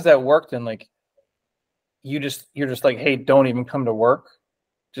 Like, how does that work then? Like, you're just like, hey, don't even come to work.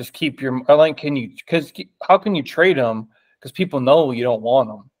 Just keep your like. How can you trade him? Because people know you don't want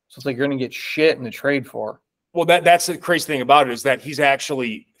him. So it's like you're gonna get shit in the trade for. Well, that's the crazy thing about it is that he's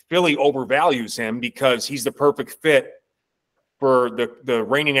actually Philly overvalues him because he's the perfect fit for the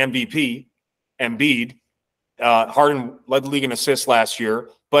reigning MVP, Embiid. Harden led the league in assists last year,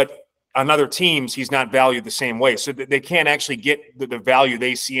 but on other teams, he's not valued the same way. So they can't actually get the value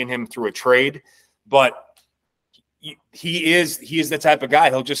they see in him through a trade. But he is the type of guy,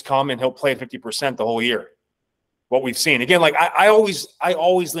 he'll just come and he'll play at 50% the whole year. What we've seen. Again, like I always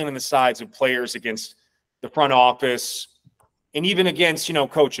lean on the sides of players against the front office and even against,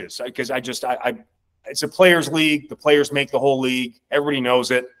 coaches, because it's a players league. The players make the whole league. Everybody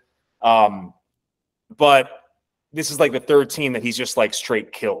knows it. But this is like the 3rd team that he's just like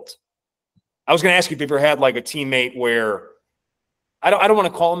straight killed. I was going to ask you if you ever had like a teammate where I don't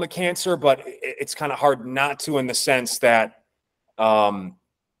want to call him a cancer, but it's kind of hard not to, in the sense that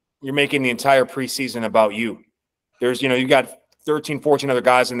you're making the entire preseason about you. There's, you got 13, 14 other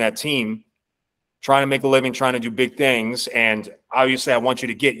guys in that team trying to make a living, trying to do big things. And obviously I want you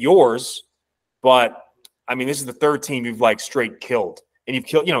to get yours, but I mean, this is the 3rd team you've like straight killed. And you've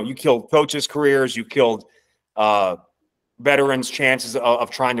killed, you killed coaches' careers. You killed veterans' chances of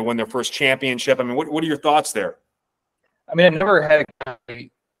trying to win their first championship. I mean, what are your thoughts there? I mean, I've never had a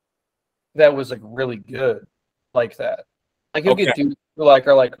guy that was like really good like that. Like you'll get dudes who are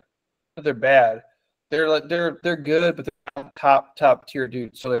like they're bad. They're good, but they're not top tier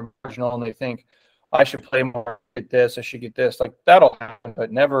dudes. So they're marginal and they think I should play more, get this, I should get this. Like that'll happen,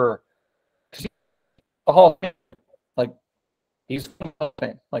 but never. The whole thing, like he's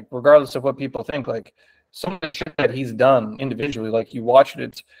like regardless of what people think, like some of the shit that he's done individually, like you watch it,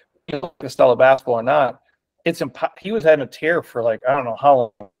 it's the style of basketball or not. It's he was having a tear for like I don't know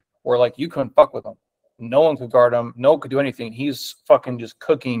how long, where like you couldn't fuck with him. No one could guard him. No one could do anything. He's fucking just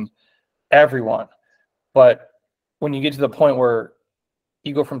cooking everyone. But when you get to the point where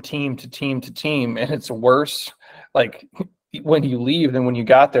you go from team to team to team and it's worse, like when you leave than when you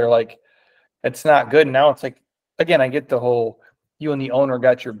got there, like it's not good. Now it's like, again, I get the whole, you and the owner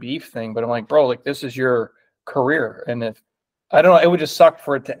got your beef thing, but I'm like, bro, like this is your career. And if I don't know, it would just suck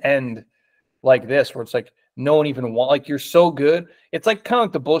for it to end like this, where it's like no one even like you're so good. It's like kind of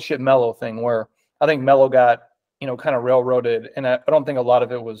like the bullshit Melo thing where I think Melo got, kind of railroaded. And I don't think a lot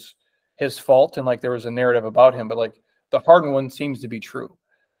of it was his fault. And like there was a narrative about him, but like the Harden one seems to be true.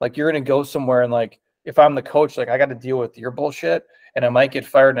 Like you're going to go somewhere and like, if I'm the coach, like I got to deal with your bullshit and I might get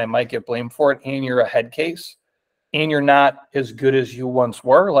fired and I might get blamed for it. And you're a head case and you're not as good as you once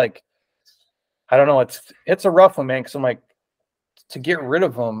were. Like, I don't know. It's a rough one, man. Cause I'm like, to get rid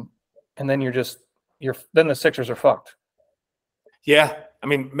of them. And then then the Sixers are fucked. Yeah. I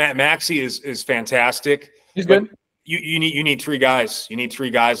mean, Maxey is fantastic. He's good. You need three guys. You need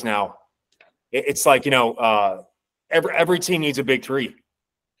three guys now. It's like, every team needs a big three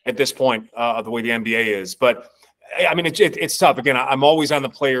at this point of the way the NBA is. But I mean, it's tough. Again, I'm always on the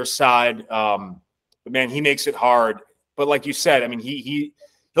player's side. But man, he makes it hard. But like you said, I mean,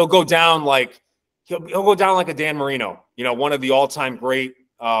 he'll go down like he'll go down like a Dan Marino, one of the all-time great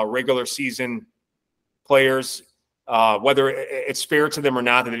regular season players, whether it's fair to them or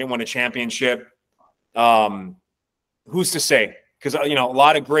not that they didn't win a championship. Who's to say? Because, a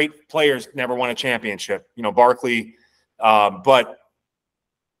lot of great players never won a championship, Barkley, but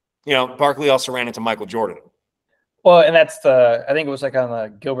Barkley also ran into Michael Jordan. Well, and that's I think it was like on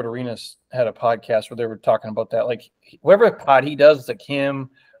the Gilbert Arenas had a podcast where they were talking about that. Like whoever pod he does, it's like him,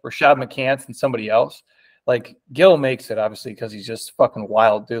 Rashad McCants, and somebody else. Like Gil makes it obviously because he's just fucking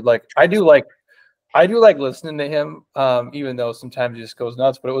wild, dude. Like I do like listening to him, even though sometimes he just goes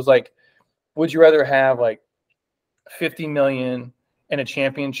nuts. But it was like, would you rather have like 50 million and a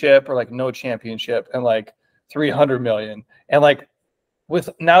championship or like no championship and like 300 million and like with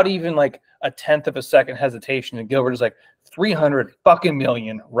not even like a tenth of a second hesitation, and Gilbert is like 300 fucking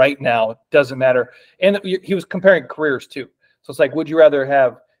million right now, doesn't matter. And he was comparing careers too, so it's like, would you rather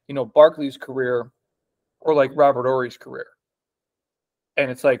have Barkley's career or like Robert Ory's career?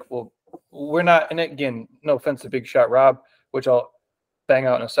 And it's like, well, we're not. And again, no offense to Big Shot Rob, which I'll bang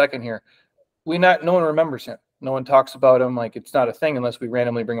out in a second here. No one remembers him. No one talks about him. Like it's not a thing unless we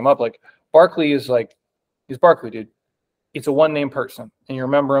randomly bring him up. Like Barkley is like, he's Barkley, dude. It's a one-name person, and you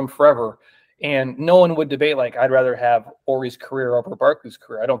remember him forever. And no one would debate like, I'd rather have Ory's career over Barkley's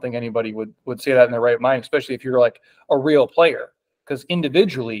career. I don't think anybody would say that in their right mind, especially if you're like a real player, because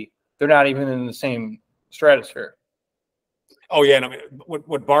individually they're not even in the same stratosphere. Oh yeah, and I mean,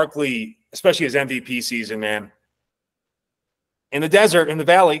 what Barkley, especially his MVP season, man, in the desert, in the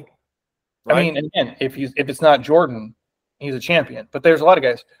valley. Right? I mean, and again, if it's not Jordan, he's a champion. But there's a lot of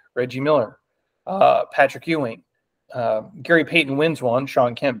guys: Reggie Miller, Patrick Ewing, Gary Payton wins one,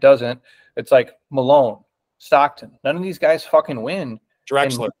 Sean Kemp doesn't. It's like Malone, Stockton. None of these guys fucking win.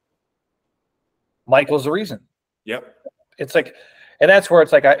 Drexler. Michael's the reason. Yep. It's like, and that's where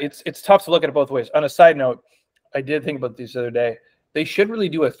it's like it's tough to look at it both ways. On a side note, I did think about this the other day. They should really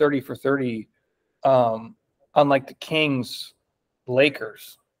do a 30 for 30 on like the Kings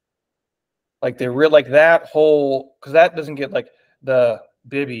Lakers. Like they really like that whole, because that doesn't get like the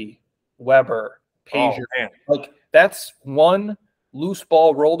Bibby, Weber, Pazier. Like that's one loose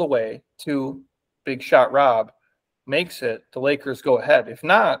ball rolled away, two Big Shot Rob makes it. The Lakers go ahead. If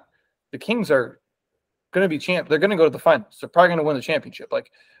not, the Kings are going to be champ. They're going to go to the finals. They're probably going to win the championship.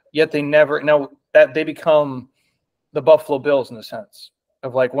 Like, yet they never know that they become the Buffalo Bills in the sense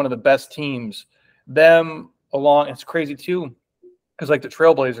of like one of the best teams. Them along, it's crazy too, because like the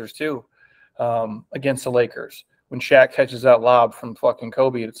Trailblazers too, against the Lakers when Shaq catches that lob from fucking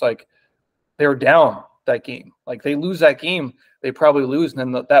Kobe, it's like they were down that game. Like they lose that game, they probably lose,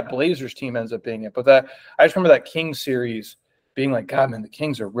 and then that Blazers team ends up being it. But I just remember that Kings series being like, God, man, the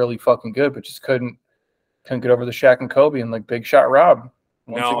Kings are really fucking good, but just couldn't get over the Shaq and Kobe and like Big Shot Rob.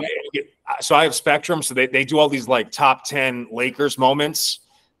 No, so I have Spectrum, so they do all these like top 10 Lakers moments.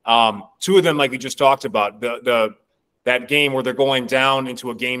 Two of them, like we just talked about, that game where they're going down into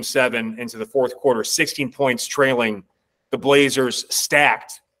a game 7 into the fourth quarter, 16 points trailing, the Blazers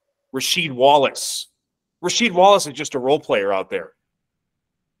stacked. Rasheed Wallace is just a role player out there.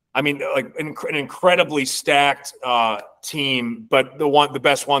 I mean, like an incredibly stacked team, but the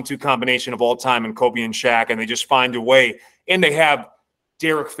best 1-2 combination of all time in Kobe and Shaq, and they just find a way. And they have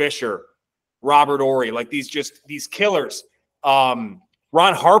Derek Fisher, Robert Ory, like these killers. Ron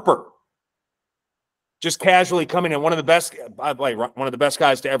Harper, just casually coming in, one of the best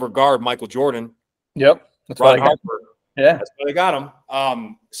guys to ever guard Michael Jordan. Yep, that's Ron Harper. Yeah, that's why they got him.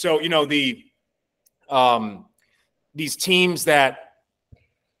 So these teams that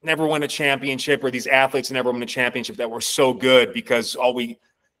never win a championship, or these athletes that never win a championship that were so good because we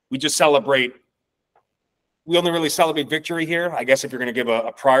just celebrate we only really celebrate victory here, I guess, if you're going to give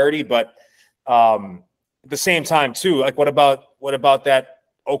a priority. But at the same time, too, like what about that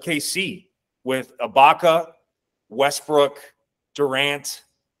OKC with Ibaka, Westbrook, Durant,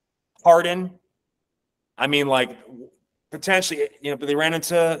 Harden? I mean, like potentially, but they ran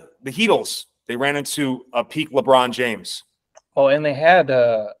into the Heatles. They ran into a peak LeBron James. Oh, and they had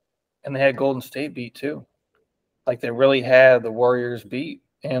Golden State beat too. Like they really had the Warriors beat,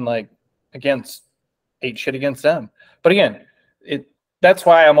 and like ate shit against them. But again, that's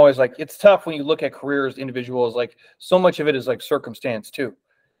why I'm always like, it's tough when you look at careers, individuals. Like so much of it is like circumstance too,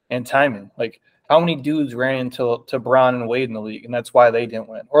 and timing. Like how many dudes ran into Bron and Wade in the league, and that's why they didn't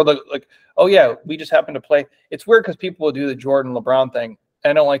win. Or like, oh yeah, we just happened to play. It's weird because people will do the Jordan LeBron thing.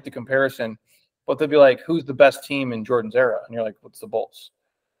 I don't like the comparison, but they'll be like, who's the best team in Jordan's era? And you're like, what's the Bulls?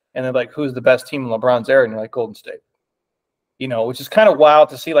 And they're like, who's the best team in LeBron's era? And you're like, Golden State. Which is kind of wild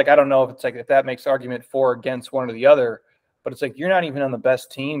to see. Like, I don't know if that makes argument for or against one or the other, but it's like, you're not even on the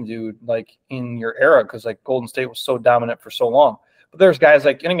best team, dude, like in your era. Cause like Golden State was so dominant for so long, but there's guys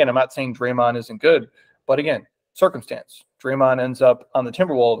like, and again, I'm not saying Draymond isn't good, but again, circumstance. Draymond ends up on the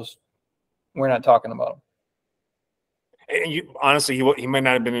Timberwolves. We're not talking about him. And honestly, he might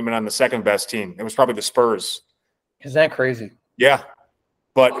not have been even on the second best team. It was probably the Spurs. Isn't that crazy? Yeah.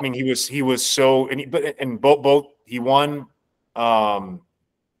 But I mean, he was so, and both he won.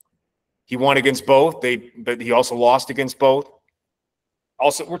 He won against both. But he also lost against both.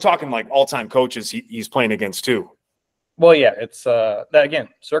 Also, we're talking like all-time coaches he's playing against too. Well, yeah, it's that again,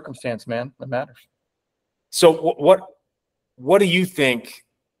 circumstance, man, that matters. So what do you think?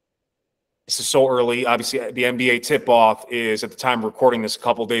 This is so early. Obviously, the NBA tip-off is at the time of recording this a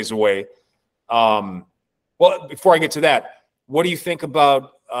couple days away. Well, before I get to that, what do you think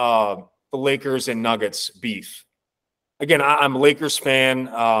about the Lakers and Nuggets beef? Again, I'm a Lakers fan.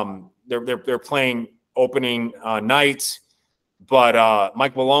 They're playing opening night, but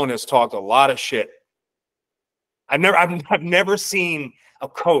Mike Malone has talked a lot of shit. I've never seen a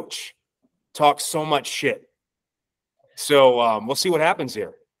coach talk so much shit. So we'll see what happens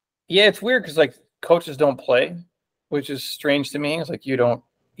here. Yeah, it's weird because like coaches don't play, which is strange to me. It's like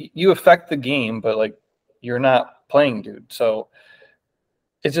you affect the game, but like you're not playing, dude. So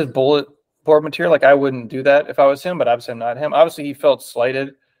it's just bullet board material. Like I wouldn't do that if I was him, but obviously I'm not him. Obviously he felt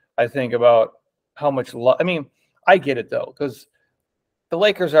slighted, I think, about how much love. I mean, I get it though, because the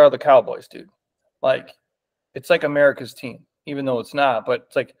Lakers are the Cowboys, dude. Like it's like America's team, even though it's not. But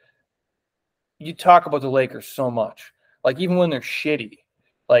it's like you talk about the Lakers so much. Like even when they're shitty,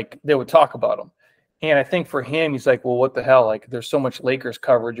 like they would talk about them. And I think for him, he's like, well, what the hell? Like there's so much Lakers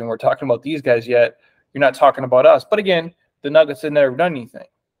coverage and we're talking about these guys yet. You're not talking about us. But again, the Nuggets had never done anything.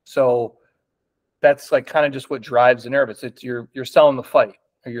 So that's like kind of just what drives the nervous. It's you're selling the fight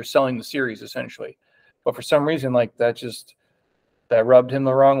or you're selling the series essentially. But for some reason, like that rubbed him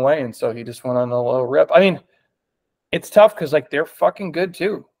the wrong way. And so he just went on a little rip. I mean, it's tough because like they're fucking good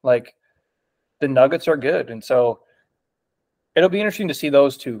too. Like the Nuggets are good. And so it'll be interesting to see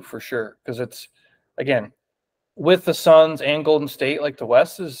those two for sure. Because it's, again, with the Suns and Golden State, like the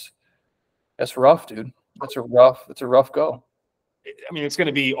West that's rough, dude. It's a rough go. I mean, it's going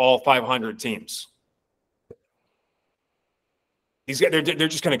to be all 500 teams. They're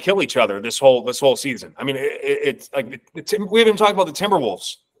just going to kill each other this whole season. I mean, it's like we haven't talked about the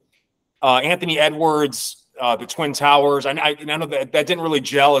Timberwolves, Anthony Edwards, the Twin Towers. I know that didn't really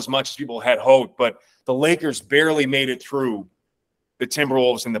gel as much as people had hoped, but the Lakers barely made it through the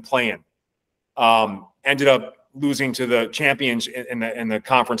Timberwolves in the play-in. Ended up losing to the champions in the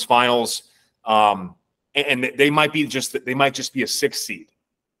conference finals. And they might just be a 6th seed.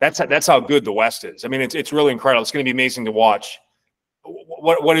 That's how good the West is. I mean, it's really incredible. It's going to be amazing to watch.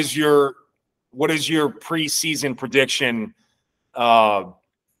 What is your preseason prediction? We're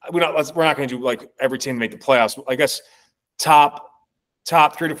not going to do like every team to make the playoffs. I guess top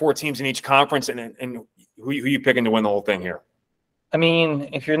 3 to 4 teams in each conference, and who you picking to win the whole thing here? I mean,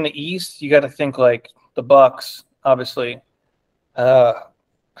 if you're in the East, you got to think like the Bucks, obviously. I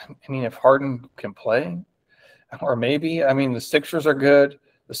mean, if Harden can play, or maybe, I mean, the Sixers are good.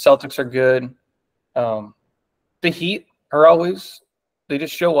 The Celtics are good. The Heat are always, they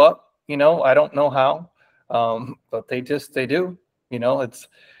just show up, I don't know how, but they do,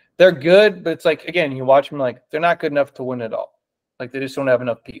 they're good, but it's like, again, you watch them like, they're not good enough to win it all. Like they just don't have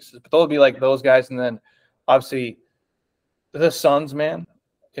enough pieces, but they'll be like those guys. And then obviously the Suns, man,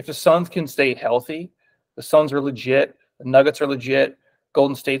 if the Suns can stay healthy, the Suns are legit. The Nuggets are legit.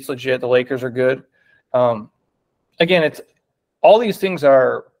 Golden State's legit. The Lakers are good. Again, it's all these things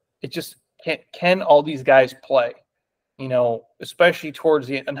are. It just can all these guys play? Especially towards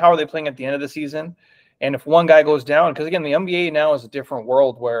the end. And how are they playing at the end of the season? And if one guy goes down, because again, the NBA now is a different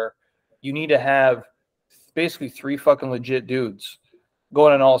world where you need to have basically 3 fucking legit dudes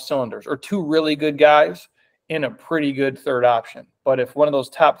going on all cylinders, or 2 really good guys in a pretty good third option. But if one of those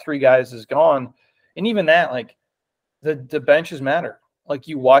top 3 guys is gone, and even that, like the benches matter. Like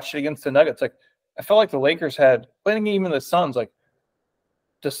you watched it against the Nuggets. Like I felt like the Lakers had, I think even the Suns, like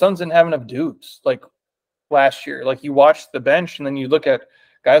the Suns didn't have enough dudes like last year. Like you watch the bench and then you look at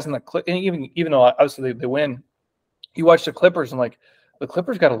guys in the clip, and even though obviously they win, you watch the Clippers and like the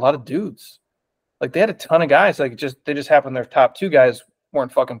Clippers got a lot of dudes. Like they had a ton of guys. Like they just happened their top 2 guys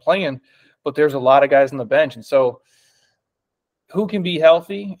weren't fucking playing, but there's a lot of guys on the bench. And so who can be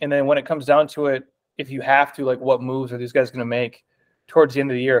healthy? And then when it comes down to it, if you have to, like what moves are these guys going to make towards the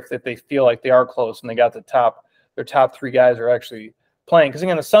end of the year if they feel like they are close and they got their top 3 guys are actually playing? Because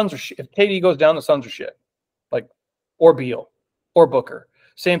again, the Suns are if KD goes down, the Suns are shit. Like, or Beal or Booker.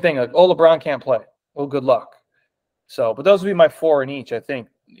 Same thing. Like, oh, LeBron can't play. Well, good luck. So, but those would be my 4 in each, I think,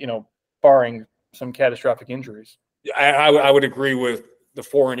 barring some catastrophic injuries. I would agree with the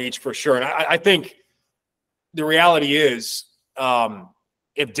 4 in each for sure. And I think the reality is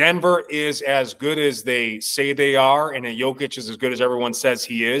if Denver is as good as they say they are and Jokic is as good as everyone says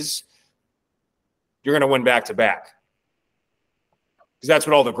he is, you're going to win back-to-back. Because that's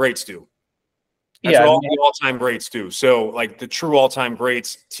what all the greats do. That's what all the all-time greats do. So, like the true all-time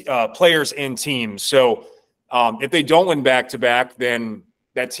greats, players and teams. So, if they don't win back-to-back, then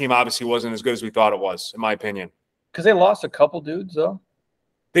that team obviously wasn't as good as we thought it was, in my opinion. Because they lost a couple dudes, though.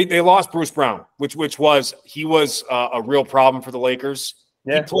 They lost Bruce Brown, which was a real problem for the Lakers.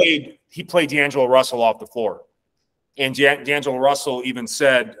 Yeah. He played D'Angelo Russell off the floor. And D'Angelo Russell even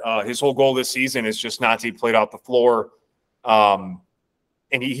said his whole goal this season is just not to be played off the floor.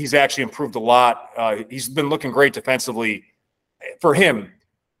 And he's actually improved a lot. He's been looking great defensively for him.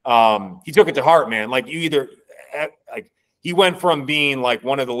 He took it to heart, man. Like he went from being like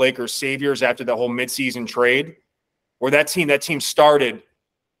one of the Lakers' saviors after the whole midseason trade, where that team started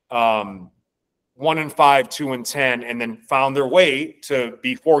 1-5, 2-10, and then found their way to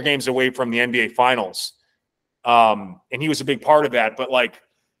be 4 games away from the NBA Finals. And he was a big part of that. But like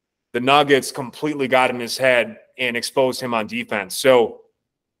the Nuggets completely got in his head and exposed him on defense. So.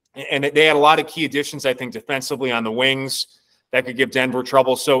 And they had a lot of key additions, I think, defensively on the wings that could give Denver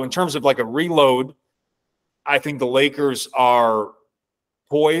trouble. So in terms of like a reload, I think the Lakers are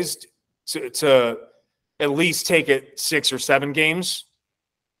poised to at least take it 6 or 7 games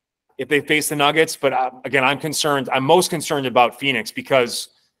if they face the Nuggets. But again, I'm most concerned about Phoenix because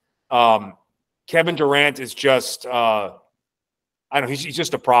Kevin Durant is just he's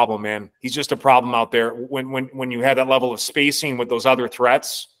just a problem, man. He's just a problem out there. When you have that level of spacing with those other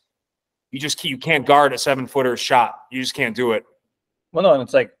threats, you can't guard a 7-footer shot. You just can't do it. Well, no, and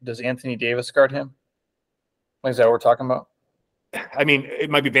it's like, does Anthony Davis guard him? Is that what we're talking about? I mean, it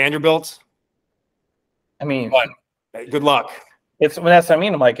might be Vanderbilt. I mean, but good luck. That's what I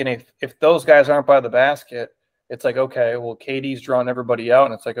mean. I'm like, and if those guys aren't by the basket, it's like, okay, well, KD's drawing everybody out,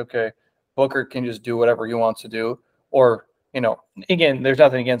 and it's like, okay, Booker can just do whatever he wants to do. Or, again, there's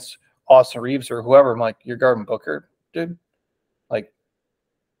nothing against Austin Reeves or whoever. I'm like, you're guarding Booker, dude? Like,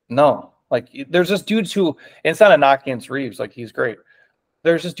 no. Like, there's just dudes who, and it's not a knock against Reeves. Like, he's great.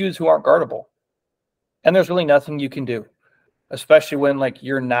 There's just dudes who aren't guardable. And there's really nothing you can do, especially when, like,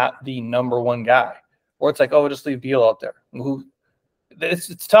 you're not the number 1 guy. Or it's like, oh, just leave Beal out there.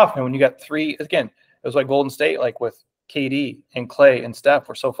 It's tough, man, when you got 3. Again, it was like Golden State, like with KD and Clay and Steph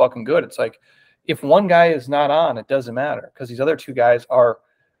were so fucking good. It's like, if one guy is not on, it doesn't matter because these other 2 guys are,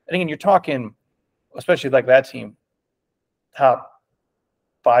 and again, you're talking, especially like that team, top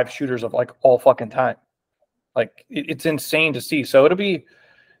 5 shooters of like all fucking time. Like it's insane to see. So it'll be,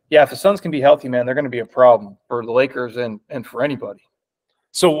 if the Suns can be healthy, man, they're going to be a problem for the Lakers and for anybody.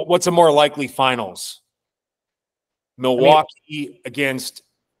 So what's a more likely finals? Milwaukee against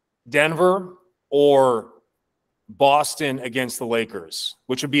Denver or Boston against the Lakers,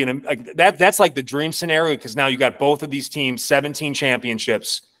 which would be that's like the dream scenario because now you got both of these teams, 17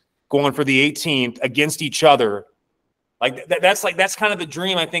 championships going for the 18th against each other. Like that's kind of the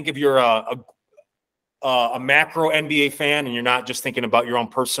dream. I think if you're a macro NBA fan and you're not just thinking about your own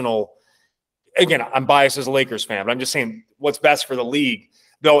personal. Again, I'm biased as a Lakers fan, but I'm just saying what's best for the league.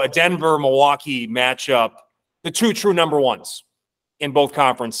 Though a Denver-Milwaukee matchup, the 2 true number 1s in both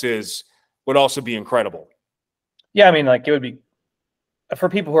conferences would also be incredible. Yeah, I mean, like it would be for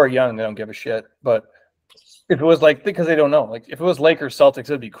people who are young, they don't give a shit. But if it was like because they don't know, like if it was Lakers Celtics,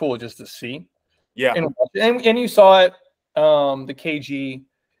 it'd be cool just to see. Yeah, and you saw it, the KG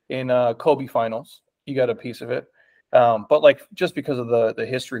in Kobe finals, you got a piece of it. But like just because of the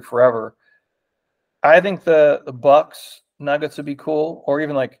history forever, I think the Bucks Nuggets would be cool, or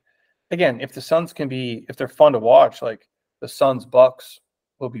even like, again, if the Suns can be, if they're fun to watch, like the Suns Bucks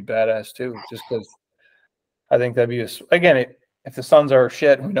will be badass too. Just because I think that'd be if the Suns are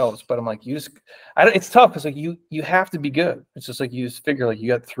shit, who knows? But I'm like, it's tough because like you have to be good. It's just like you just figure like you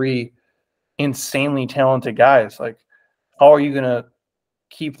got three insanely talented guys. Like, how are you gonna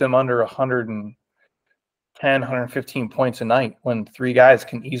keep them under 110, 115 points a night when three guys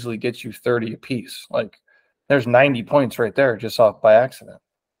can easily get you 30 apiece? Like, there's 90 points right there just off by accident.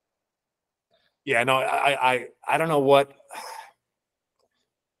 Yeah, no, I don't know what.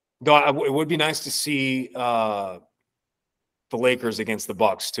 Though it would be nice to see the Lakers against the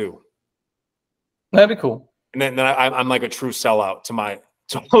Bucks too. That'd be cool. And then I'm like a true sellout to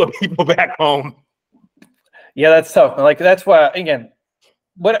all the people back home. Yeah, that's tough. Like, that's why, again,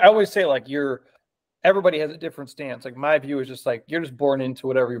 what I always say, like, everybody has a different stance. Like, my view is just like, you're just born into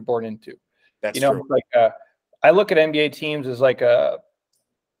whatever you're born into. That's true. Like, I look at NBA teams as like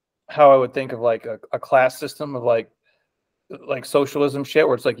how I would think of like a class system of like socialism shit,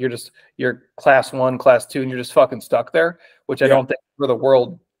 where it's like you're class 1, class 2, and you're just fucking stuck there, which I don't think for the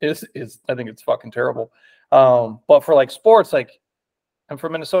world is I think it's fucking terrible. But for like sports, like, I'm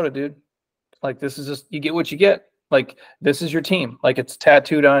from Minnesota, dude. Like, this is just, you get what you get. Like, this is your team. Like, it's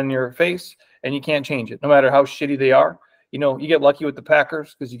tattooed on your face and you can't change it, no matter how shitty they are. You get lucky with the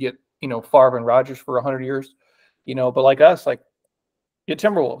Packers because you get, Favre and Rodgers for 100 years, but like us, like, you're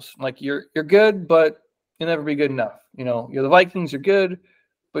Timberwolves. Like, you're good, but you'll never be good enough. You're the Vikings, you're good,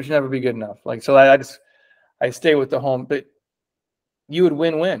 but you'll never be good enough. Like, so I stay with the home, but you would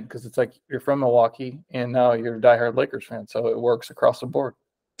win-win because it's like you're from Milwaukee and now you're a diehard Lakers fan. So it works across the board.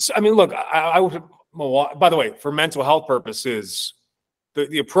 So, I mean, look, I would, by the way, for mental health purposes,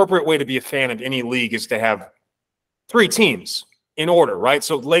 the appropriate way to be a fan of any league is to have 3 teams in order, right?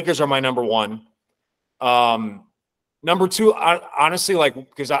 So Lakers are my number 1. Number 2, honestly, like,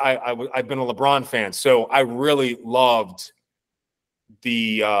 because I've been a LeBron fan, so I really loved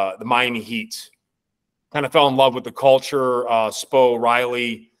the Miami Heat. Kind of fell in love with the culture, Spo,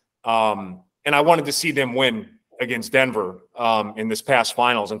 Riley, and I wanted to see them win against Denver in this past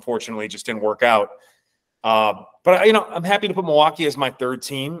finals. Unfortunately, it just didn't work out. But I'm happy to put Milwaukee as my 3rd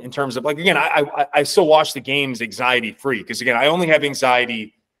team in terms of, like, again, I still watch the games anxiety free because, again, I only have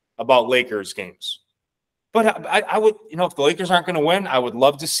anxiety about Lakers games. But I would, if the Lakers aren't going to win, I would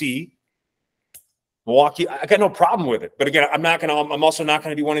love to see Milwaukee. I got no problem with it. But again, I'm also not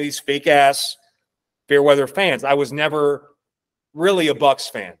going to be one of these fake ass fair weather fans. I was never really a Bucks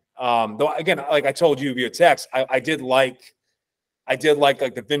fan. Though, again, like I told you via text, I did like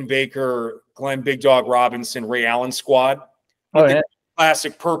the Vin Baker, Glenn Big Dog Robinson, Ray Allen squad. Oh, yeah.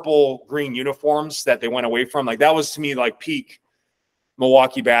 Classic purple green uniforms that they went away from. Like, that was to me like peak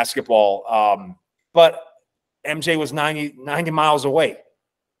Milwaukee basketball. But MJ was 90 miles away,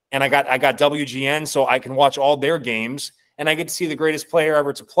 and I got WGN, so I can watch all their games, and I get to see the greatest player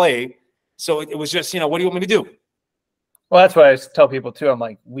ever to play. So it was just, what do you want me to do? Well, that's why I tell people too. I'm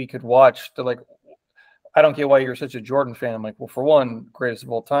like, we could watch I don't get why you're such a Jordan fan. I'm like, well, for one, greatest of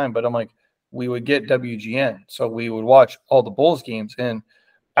all time, but I'm like, we would get WGN, so we would watch all the Bulls games, and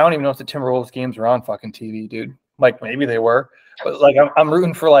I don't even know if the Timberwolves games are on fucking TV, dude. Like, maybe they were, but like, I'm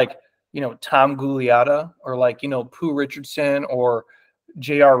rooting for like, Tom Gugliotta or like, Pooh Richardson or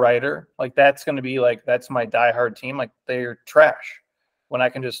J.R. Ryder. Like, that's going to be like, that's my diehard team. Like, they're trash when I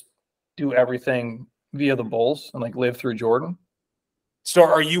can just do everything via the Bulls and like live through Jordan. So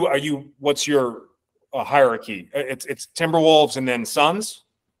are you, what's your hierarchy? It's Timberwolves and then Suns?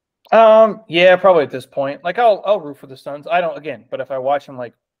 Yeah, probably at this point. Like, I'll root for the Suns. But if I watch them,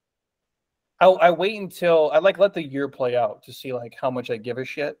 like, I wait until I let the year play out to see like how much I give a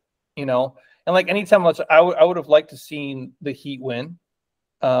shit. And like anytime I would have liked to seen the Heat win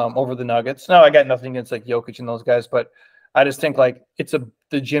over the Nuggets. Now, I got nothing against like Jokic and those guys, but I just think like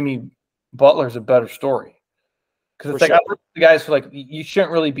the Jimmy Butler's a better story because it's like, I root for the guys who, like, you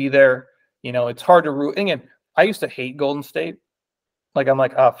shouldn't really be there. It's hard to root. And again, I used to hate Golden State. Like, I'm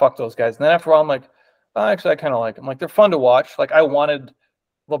like, fuck those guys. And then after a while, I'm like, actually, I kind of like them. Like, they're fun to watch. Like, I wanted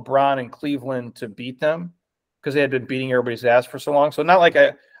LeBron and Cleveland to beat them because they had been beating everybody's ass for so long. So not like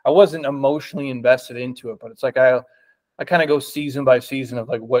I wasn't emotionally invested into it, but it's like I kind of go season by season of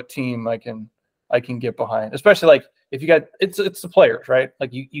like what team I can get behind. Especially like if you got it's the players, right? Like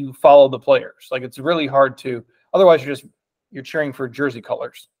you follow the players. Like, it's really hard to, otherwise you're cheering for jersey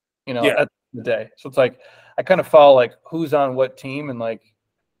colors, at the end of the day. So it's like I kind of follow like who's on what team, and like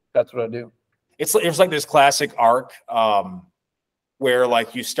that's what I do. It's like this classic arc where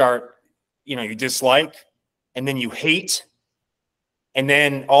like you start, you dislike, and then you hate, and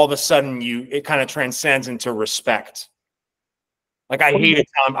then all of a sudden it kind of transcends into respect. Like I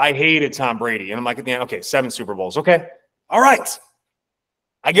hated Tom Brady, and I'm like at the end, okay, 7 Super Bowls, okay, all right,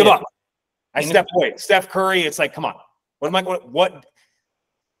 I give up. I step away. Steph Curry, it's like, come on, what?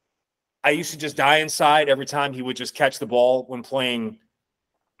 I used to just die inside every time he would just catch the ball when playing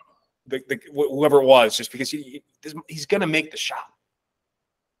whoever it was, just because he's going to make the shot.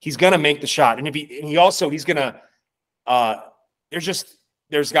 He's going to make the shot. And he's going to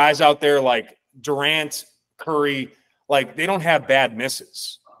there's guys out there like Durant, Curry, like they don't have bad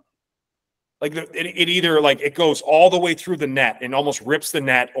misses. Like it either like it goes all the way through the net and almost rips the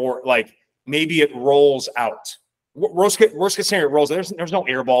net, or like maybe it rolls out. Worst case scenario, it rolls. There's no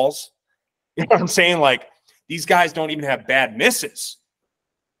air balls. You know what I'm saying? Like these guys don't even have bad misses.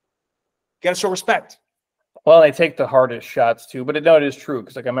 You got to show respect. Well, they take the hardest shots too, but it is true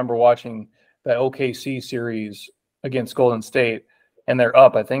because like I remember watching that OKC series against Golden State, and they're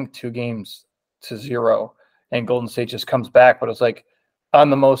up I think 2-0, and Golden State just comes back, but it's like on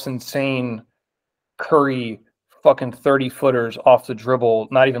the most insane Curry fucking 30-footers off the dribble,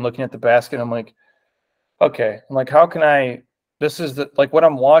 not even looking at the basket. I'm like, okay, I'm like, how can I? This is like what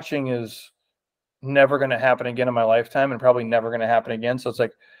I'm watching is never going to happen again in my lifetime, and probably never going to happen again. So it's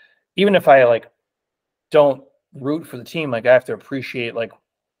like, even if I like don't root for the team, like I have to appreciate like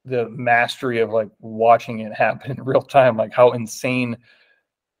the mastery of like watching it happen in real time, like how insane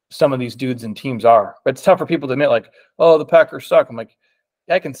some of these dudes and teams are. But it's tough for people to admit, like, oh, the Packers suck. I'm like,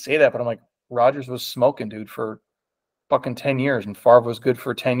 yeah, I can say that, but I'm like, Rodgers was smoking, dude, for fucking 10 years, and Favre was good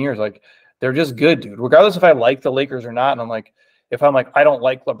for 10 years. Like, they're just good, dude. Regardless if I like the Lakers or not. And I'm like, if I'm like, I don't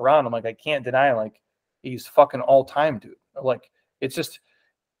like LeBron, I'm like, I can't deny, like, he's fucking all time, dude. Like, it's just,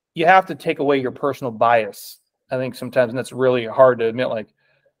 you have to take away your personal bias, I think, sometimes. And that's really hard to admit, like,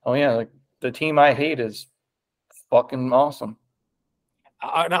 oh, yeah, like, the team I hate is fucking awesome.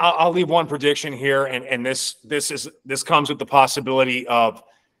 I'll leave one prediction here, and this comes with the possibility of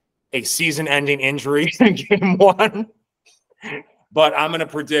a season-ending injury in Game 1. But I'm going to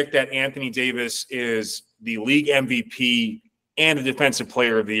predict that Anthony Davis is the league MVP and the Defensive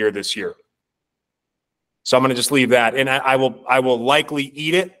Player of the Year this year. So I'm going to just leave that, and I will likely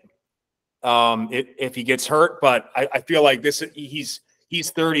eat it if he gets hurt. But I feel like he's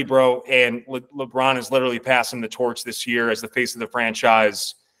 30, bro, and LeBron is literally passing the torch this year as the face of the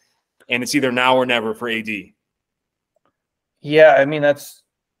franchise, and it's either now or never for AD. Yeah, I mean, that's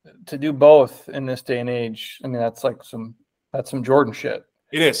to do both in this day and age. I mean, that's like some Jordan shit.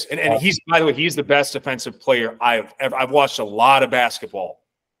 It is, and he's, by the way, he's the best defensive player I've watched a lot of basketball,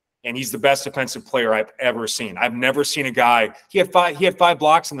 and he's the best defensive player I've ever seen. I've never seen a guy. He had 5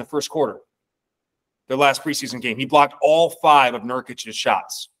 blocks in the first quarter. The last preseason game, he blocked all 5 of Nurkic's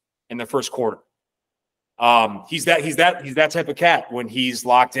shots in the first quarter. He's that type of cat when he's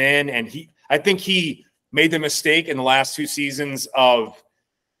locked in, and I think he made the mistake in the last 2 seasons of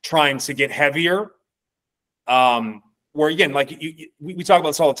trying to get heavier. Where again, like we talk about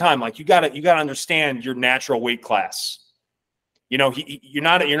this all the time, like you gotta understand your natural weight class. You know, you're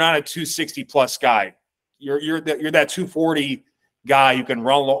not a 260 plus guy. You're that 240 guy who can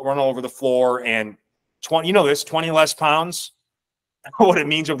run all over the floor, and 20 less pounds, what it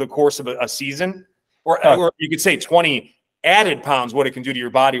means over the course of a season, or you could say 20 added pounds, what it can do to your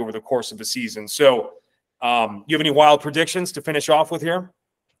body over the course of a season. So, you have any wild predictions to finish off with here?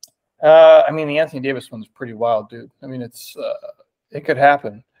 I mean, the Anthony Davis one's pretty wild, dude. I mean, it could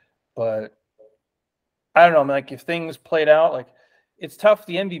happen, but I don't know. I mean, like, if things played out, like, it's tough.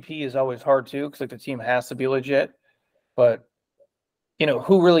 The MVP is always hard too, because like the team has to be legit. But you know,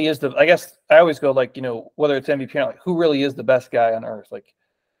 who really is I guess I always go like, you know, whether it's MVP or not, like, who really is the best guy on earth? Like,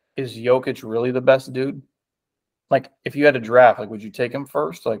 is Jokic really the best dude? Like, if you had a draft, like, would you take him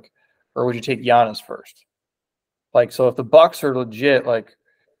first, like, or would you take Giannis first? Like, so if the Bucks are legit, like,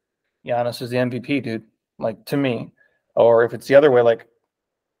 Giannis is the MVP, dude, like, to me. Or if it's the other way, like,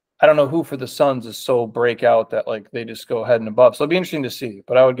 I don't know who for the Suns is so breakout that, like, they just go ahead and above. So it'll be interesting to see.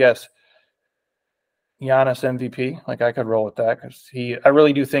 But I would guess Giannis MVP. Like, I could roll with that because I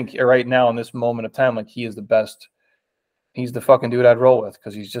really do think right now in this moment of time, like, he is the best. He's the fucking dude I'd roll with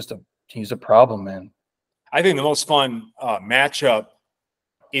because he's a problem, man. I think the most fun matchup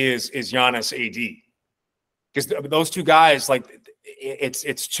is Giannis AD, because those two guys, like,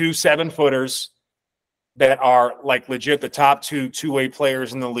 it's 2 7-footers that are like legit the top two-way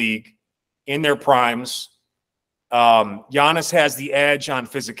players in the league in their primes. Giannis has the edge on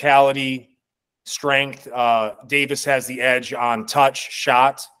physicality, strength. Davis has the edge on touch,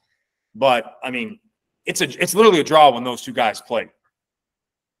 shot. But I mean, it's literally a draw when those two guys play.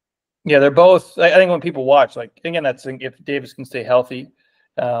 Yeah, they're both. I think when people watch, like again, that's if Davis can stay healthy.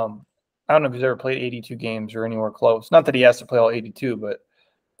 I don't know if he's ever played 82 games or anywhere close. Not that he has to play all 82, but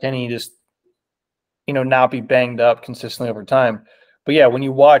can he just, not be banged up consistently over time? But yeah, when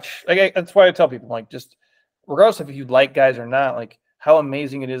you watch, that's why I tell people, like, just regardless of if you like guys or not, like how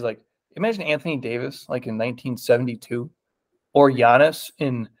amazing it is. Like, imagine Anthony Davis like in 1972 or Giannis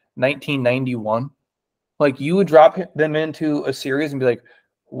in 1991. Like, you would drop them into a series and be like,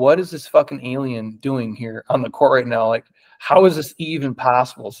 what is this fucking alien doing here on the court right now? Like, how is this even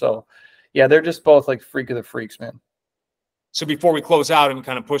possible? So, yeah, they're just both like freak of the freaks, man. So before we close out and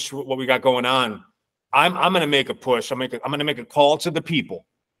kind of push what we got going on, I'm going to make a push. I'm going to make a call to the people.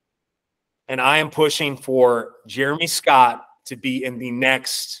 And I am pushing for Jeremy Scott to be in the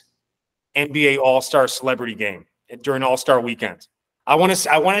next NBA All-Star Celebrity Game during All-Star Weekend. I want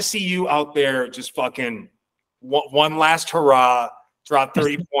to see you out there just fucking one last hurrah, drop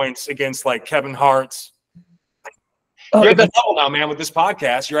 30 points against like Kevin Hart's. You're at the level now, man. With this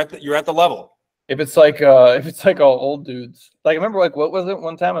podcast, you're at the level. If it's like all old dudes, like I remember, like what was it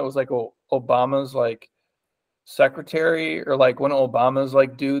one time? It was like Obama's like secretary, or like one of Obama's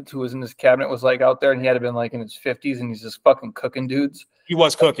like dudes who was in his cabinet was like out there, and he had been like in his 50s, and he's just fucking cooking dudes. He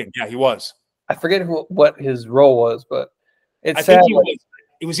was cooking, yeah, he was. I forget what his role was, but I think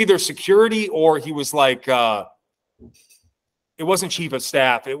it was either security or he was like. It wasn't chief of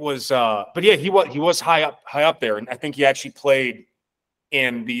staff. It was, but yeah, he was high up there, and I think he actually played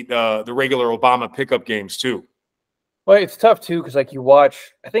in the regular Obama pickup games too. Well, it's tough too because like you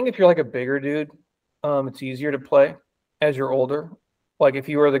watch. I think if you're like a bigger dude, it's easier to play as you're older. Like if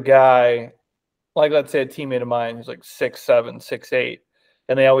you were the guy, like let's say a teammate of mine who's like 6'7", 6'8",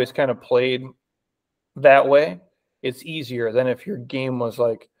 and they always kind of played that way. It's easier than if your game was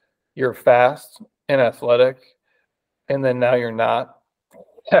like you're fast and athletic. And then now you're not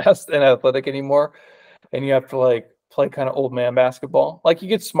fast and athletic anymore, and you have to like play kind of old man basketball. Like you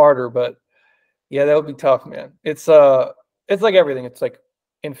get smarter, but yeah, that would be tough, man. It's like everything. It's like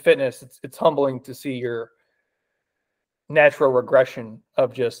in fitness, it's humbling to see your natural regression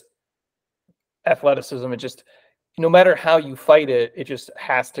of just athleticism. It just, no matter how you fight it, it just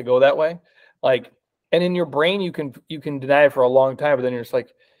has to go that way. Like, and in your brain, you can deny it for a long time, but then you're just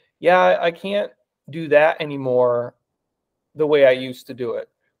like, yeah, I can't do that anymore the way I used to do it.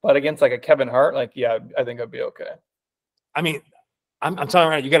 But against like a Kevin Hart, like, yeah, I think I'd be okay. I mean, I'm telling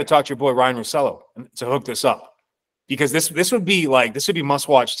you right now, you got to talk to your boy Ryan Russello to hook this up, because this would be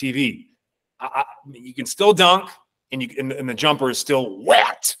must-watch TV. You can still dunk, and the jumper is still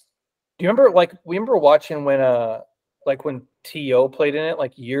wet. Do you remember, like, we remember watching when T.O. played in it,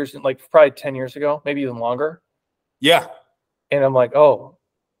 like years, like probably 10 years ago, maybe even longer? Yeah. And I'm like, oh,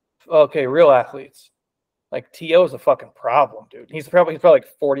 okay, real athletes. Like T.O. is a fucking problem, dude. He's probably like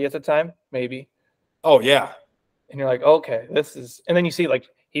 40 at the time, maybe. Oh yeah. And you're like, okay, this is, and then you see like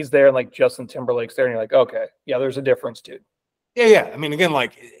he's there and like Justin Timberlake's there, and you're like, okay, yeah, there's a difference, dude. Yeah. I mean, again,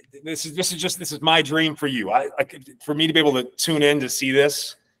 like this is my dream for you. For me to be able to tune in to see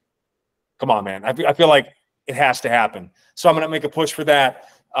this. Come on, man. I feel like it has to happen. So I'm gonna make a push for that.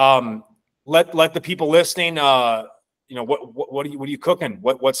 Let the people listening what are you cooking?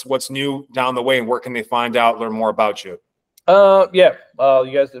 What's new down the way, and where can they find out, learn more about you? You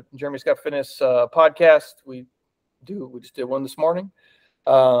guys, the Jeremy Scott Fitness podcast, we just did one this morning.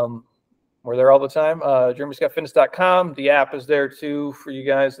 We're there all the time. JeremyScottFitness.com. The app is there too for you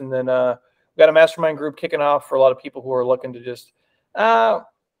guys, and then we got a mastermind group kicking off for a lot of people who are looking to just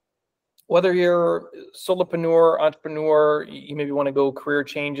whether you're solopreneur, entrepreneur, you maybe want to go career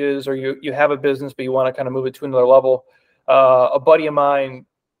changes, or you have a business but you want to kind of move it to another level. A buddy of mine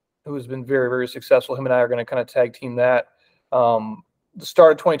who's been very, very successful, him and I are going to kind of tag team that. The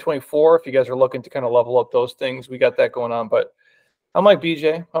start of 2024, if you guys are looking to kind of level up those things, we got that going on. But I'm like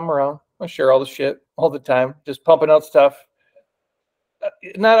BJ, I'm around. I share all the shit all the time, just pumping out stuff. I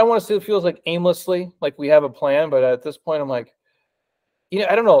don't want to say it feels like aimlessly, like we have a plan, but at this point, I'm like,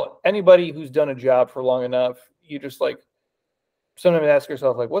 I don't know, anybody who's done a job for long enough, you just like sometimes ask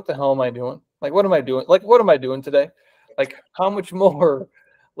yourself, like, what the hell am I doing? Like, what am I doing? Like, what am I doing today? Like, how much more,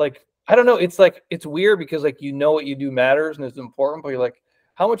 like, I don't know. It's like, it's weird because like, what you do matters and it's important, but you're like,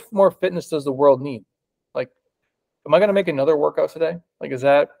 how much more fitness does the world need? Like, am I going to make another workout today? Like, is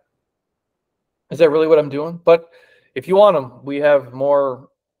that really what I'm doing? But if you want them, we have more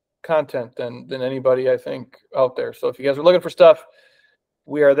content than anybody, I think, out there. So if you guys are looking for stuff,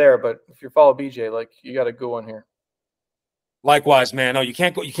 we are there. But if you follow BJ, like, you got a good one here. Likewise, man. No, you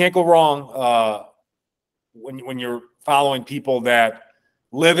can't go wrong when you're following people that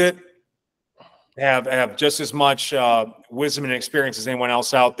live it, have just as much wisdom and experience as anyone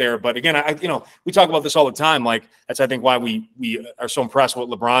else out there. But again, we talk about this all the time. Like that's, I think, why we are so impressed with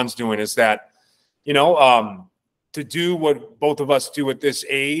what LeBron's doing is that, to do what both of us do at this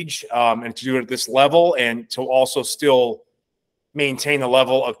age, and to do it at this level, and to also still maintain the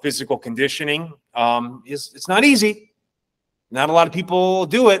level of physical conditioning, it's not easy. Not a lot of people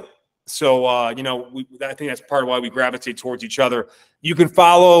do it. So, I think that's part of why we gravitate towards each other. You can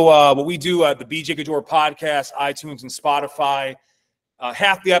follow what we do at the BJ Gaddour Podcast, iTunes, and Spotify.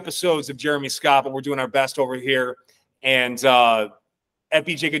 Half the episodes of Jeremy Scott, but we're doing our best over here. And at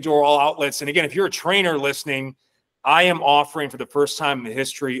BJ Gaddour, all outlets. And again, if you're a trainer listening, I am offering for the first time in the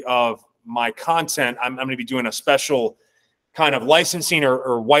history of my content, I'm going to be doing a special kind of licensing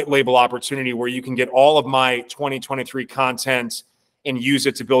or white label opportunity where you can get all of my 2023 content and use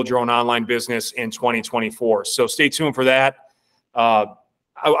it to build your own online business in 2024. So stay tuned for that.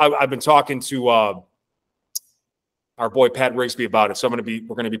 I've been talking to our boy Pat Rigsby about it, so we're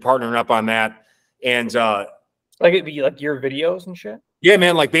going to be partnering up on that. And like it'd be like your videos and shit. Yeah,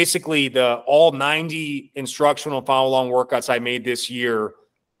 man. Like basically all 90 instructional follow along workouts I made this year,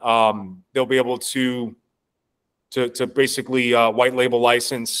 they'll be able to basically white label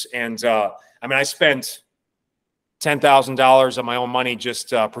license. And I spent $10,000 of my own money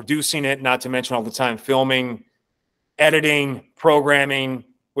just producing it, not to mention all the time filming, editing, programming,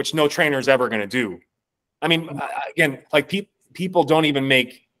 which no trainer is ever going to do. I mean, again, like people don't even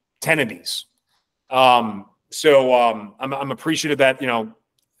make 10 of these. So I'm appreciative that,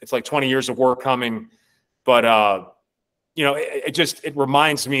 it's like 20 years of work coming, but it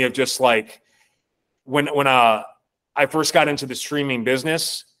reminds me of just like when I first got into the streaming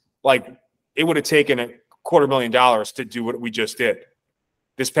business, like it would have taken $250,000 to do what we just did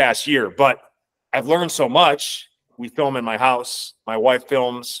this past year. But I've learned so much. We film in my house. My wife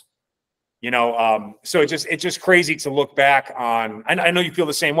films, so it's just crazy to look back on. I know you feel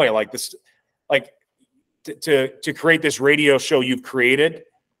the same way, like this, like to create this radio show you've created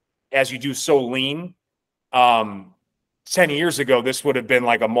as you do so lean. 10 years ago, this would have been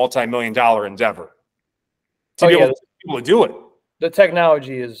like a multi-million-dollar endeavor to be able to do it. The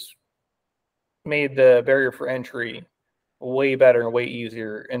technology has made the barrier for entry way better and way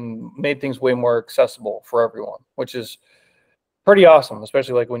easier and made things way more accessible for everyone, which is pretty awesome,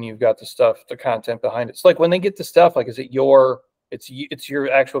 especially like when you've got the content behind it. It's like when they get the stuff, like, is it it's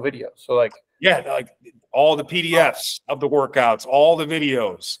your actual video. So like, yeah, like all the PDFs of the workouts, all the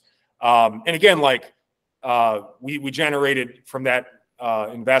videos. And again, like we generated from that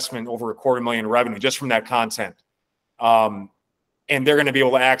investment over $250,000 revenue just from that content. And they're going to be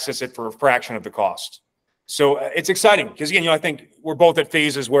able to access it for a fraction of the cost. So it's exciting because, again, I think we're both at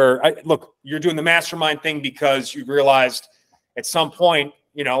phases where, look, you're doing the mastermind thing because you realized at some point,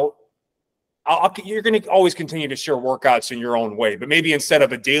 you're going to always continue to share workouts in your own way. But maybe instead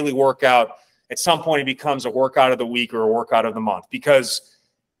of a daily workout, at some point it becomes a workout of the week or a workout of the month, because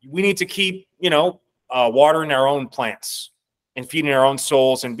we need to keep, watering our own plants and feeding our own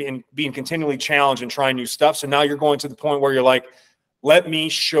souls and being continually challenged and trying new stuff. So now you're going to the point where you're like, let me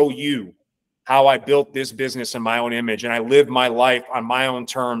show you how I built this business in my own image and I live my life on my own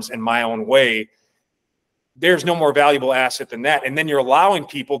terms and my own way. There's no more valuable asset than that. And then you're allowing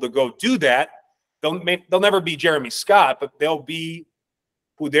people to go do that. They'll never be Jeremy Scott, but they'll be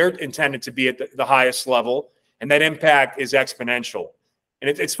who they're intended to be at the highest level. And that impact is exponential. And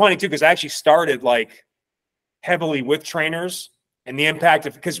it's funny too, because I actually started like heavily with trainers and the impact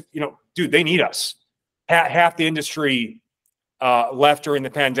of, because, dude, they need us. Half the industry left during the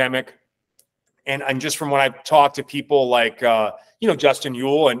pandemic. And just from when I've talked to people like, Justin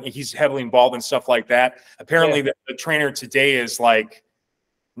Ewell, and he's heavily involved in stuff like that. Apparently the trainer today is like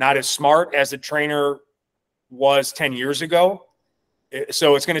not as smart as the trainer was 10 years ago.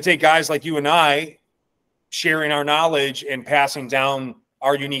 So it's going to take guys like you and I sharing our knowledge and passing down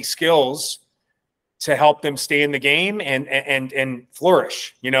our unique skills to help them stay in the game and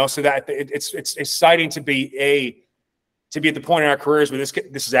flourish, so that it's exciting to be at the point in our careers where this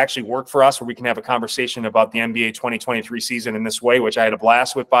has actually worked for us, where we can have a conversation about the NBA 2023 season in this way, which I had a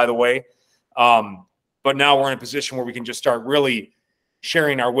blast with, by the way. But now we're in a position where we can just start really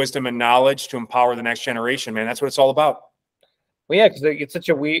sharing our wisdom and knowledge to empower the next generation, man. That's what it's all about. Well, yeah, because it's such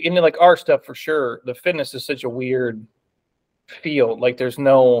a weird, and like our stuff for sure, the fitness is such a weird field. Like there's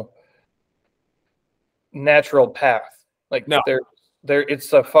no natural path. Like no.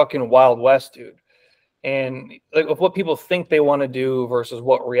 It's a fucking Wild West, dude. And like of what people think they want to do versus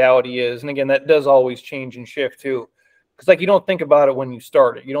what reality is. And again, that does always change and shift too. Because like you don't think about it when you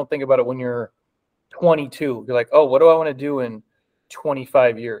start it. You don't think about it when you're 22. You're like, oh, what do I want to do in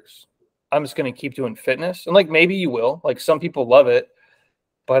 25 years? I'm just going to keep doing fitness. And like, maybe you will, like some people love it,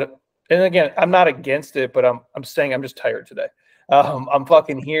 but, and again, I'm not against it, but I'm saying I'm just tired today. I'm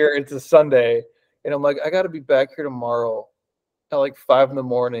fucking here. It's a Sunday and I'm like, I got to be back here tomorrow at like 5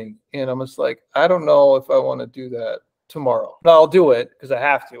 a.m. And I'm just like, I don't know if I want to do that tomorrow. No, I'll do it because I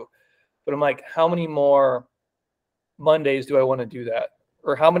have to. But I'm like, how many more Mondays do I want to do that?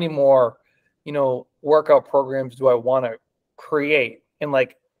 Or how many more, workout programs do I want to create? And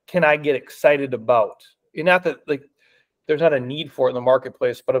like, can I get excited about? And not that like there's not a need for it in the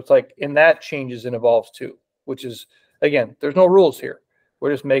marketplace, but it's like, and that changes and evolves too, which is, again, there's no rules here.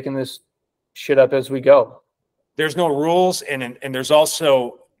 We're just making this shit up as we go. There's no rules. And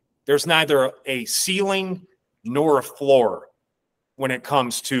there's neither a ceiling nor a floor when it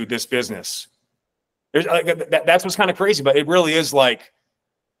comes to this business. That's what's kind of crazy, but it really is like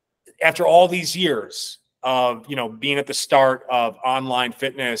after all these years of, being at the start of online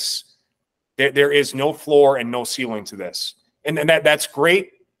fitness, there is no floor and no ceiling to this. And that's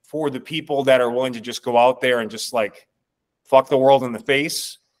great for the people that are willing to just go out there and just like fuck the world in the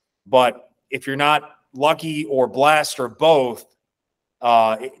face. But if you're not lucky or blessed or both,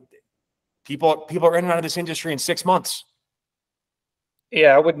 people are in and out of this industry in 6 months.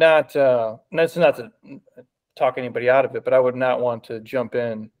 Yeah, I would not, that's not to talk anybody out of it, but I would not want to jump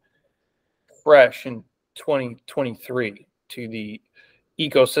in fresh in 2023 to the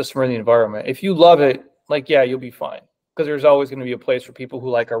ecosystem or the environment. If you love it, like, yeah, you'll be fine. Because there's always going to be a place for people who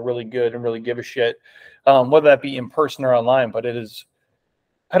like are really good and really give a shit, whether that be in person or online. But it is,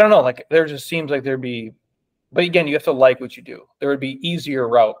 I don't know, like there just seems like there'd be, but again, you have to like what you do. There would be easier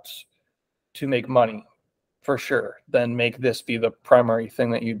routes to make money for sure than make this be the primary thing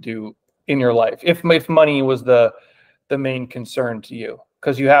that you do in your life. If money was the main concern to you,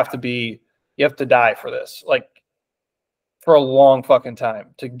 because you have to die for this, like for a long fucking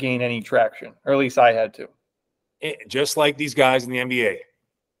time to gain any traction, or at least I had to. Just like these guys in the NBA,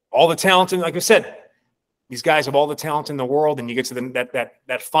 all the talent, and like I said, these guys have all the talent in the world, and you get to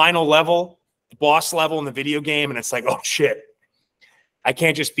that final level, the boss level in the video game, and it's like, oh shit, I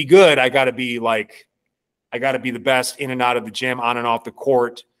can't just be good. I got to be the best in and out of the gym, on and off the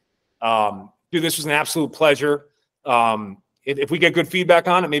court. Dude, this was an absolute pleasure. If we get good feedback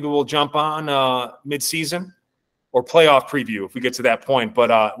on it, maybe we'll jump on mid-season or playoff preview if we get to that point.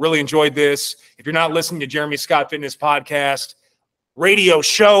 But really enjoyed this. If you're not listening to Jeremy Scott Fitness Podcast radio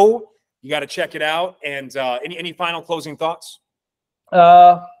show, you got to check it out. And any final closing thoughts?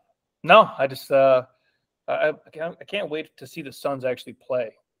 No, I just I can't wait to see the Suns actually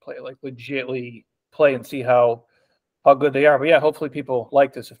play like legitly play and see how good they are. But yeah, hopefully people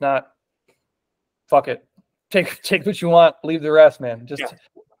like this. If not, fuck it. Take what you want, leave the rest, man. Just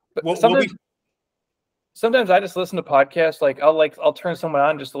yeah. Sometimes I just listen to podcasts. I'll turn someone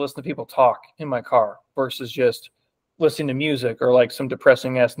on just to listen to people talk in my car versus just listening to music or like some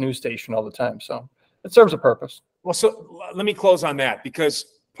depressing ass news station all the time. So it serves a purpose. Well, so let me close on that, because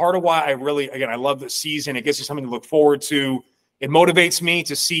part of why I love the season. It gives you something to look forward to. It motivates me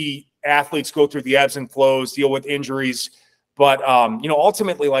to see athletes go through the ebbs and flows, deal with injuries. But,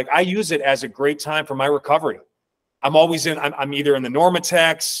 ultimately, like, I use it as a great time for my recovery. I'm either in the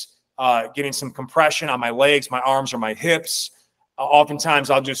Normatex, getting some compression on my legs, my arms, or my hips.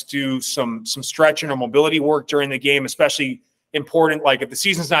 Oftentimes I'll just do some stretching or mobility work during the game, especially important. Like if the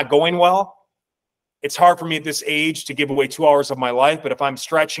season's not going well, it's hard for me at this age to give away 2 hours of my life. But if I'm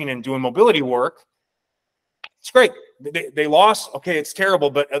stretching and doing mobility work, it's great. They lost. Okay, it's terrible,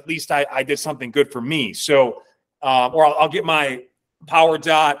 but at least I did something good for me. So, or I'll get my Power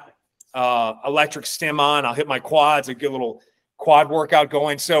Dot electric stim on. I'll hit my quads and get a little quad workout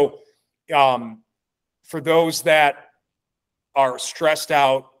going. So for those that are stressed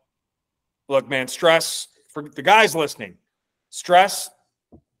out, look, man, stress, for the guys listening, stress,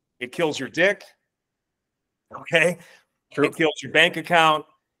 it kills your dick. Okay. True. It kills your bank account.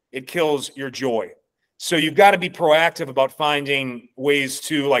 It kills your joy. So you've got to be proactive about finding ways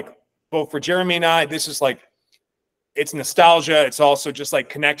to, like, both for Jeremy and I, this is like, it's nostalgia. It's also just like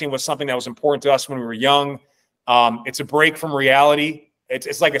connecting with something that was important to us when we were young. It's a break from reality.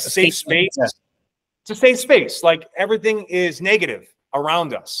 It's like a safe space. It's a safe space. Like everything is negative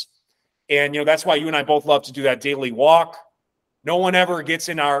around us. And, that's why you and I both love to do that daily walk. No one ever gets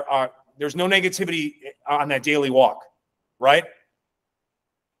in there's no negativity on that daily walk, right?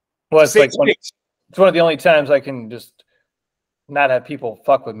 Well, it's like it's one of the only times I can just not have people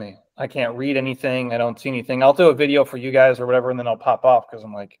fuck with me. I can't read anything. I don't see anything. I'll do a video for you guys or whatever, and then I'll pop off because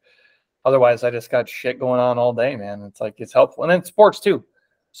I'm like, otherwise I just got shit going on all day, man. It's like, it's helpful. And then sports too.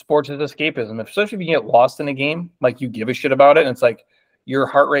 Sports is escapism, especially if you get lost in a game, like you give a shit about it. And it's like, your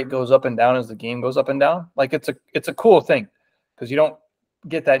heart rate goes up and down as the game goes up and down. Like it's a cool thing because you don't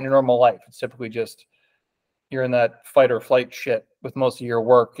get that in your normal life. It's typically just you're in that fight or flight shit with most of your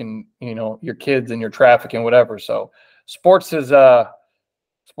work and, you know, your kids and your traffic and whatever. So sports is a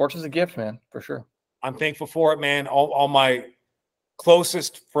gift, man, for sure. I'm thankful for it, man. All my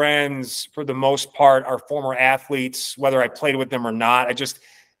closest friends, for the most part, are former athletes, whether I played with them or not.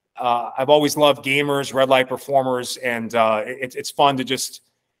 I've always loved gamers, red light performers, and it's fun to just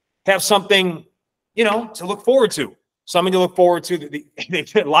have something, you know, to look forward to. Something to look forward to.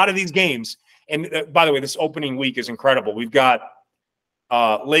 A lot of these games. And by the way, this opening week is incredible. We've got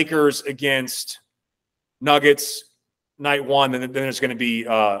Lakers against Nuggets night one, and then there's going to be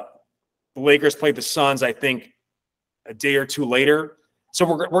the Lakers play the Suns, I think, a day or two later. So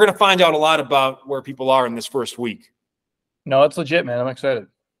we're going to find out a lot about where people are in this first week. No, it's legit, man. I'm excited.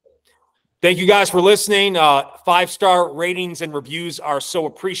 Thank you guys for listening. 5-star ratings and reviews are so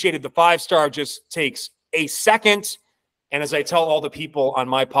appreciated. The 5-star just takes a second. And as I tell all the people on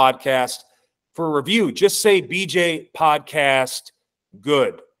my podcast, for a review, just say BJ Podcast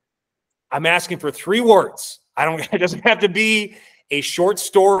good. I'm asking for 3 words. It doesn't have to be a short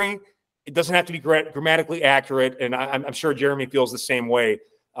story. It doesn't have to be grammatically accurate. And I'm sure Jeremy feels the same way.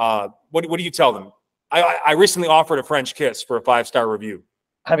 What do you tell them? I recently offered a French kiss for a 5-star review.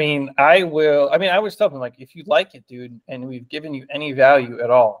 I always tell them, like, if you like it, dude, and we've given you any value at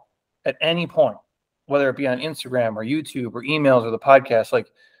all, at any point, whether it be on Instagram or YouTube or emails or the podcast,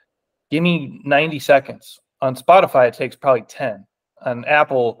 like, give me 90 seconds. On Spotify, it takes probably 10. On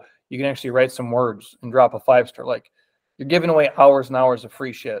Apple, you can actually write some words and drop a 5-star. Like, you're giving away hours and hours of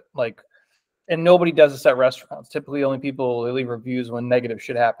free shit. Like, and nobody does this at restaurants. Typically, only people, they leave reviews when negative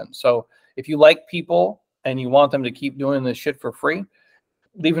shit happens. So if you like people and you want them to keep doing this shit for free,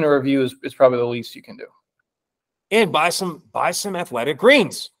 leaving a review is probably the least you can do. And buy some Athletic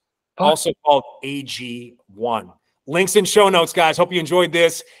Greens, also called AG1. Links in show notes, guys. Hope you enjoyed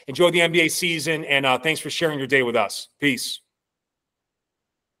this. Enjoy the NBA season, and thanks for sharing your day with us. Peace.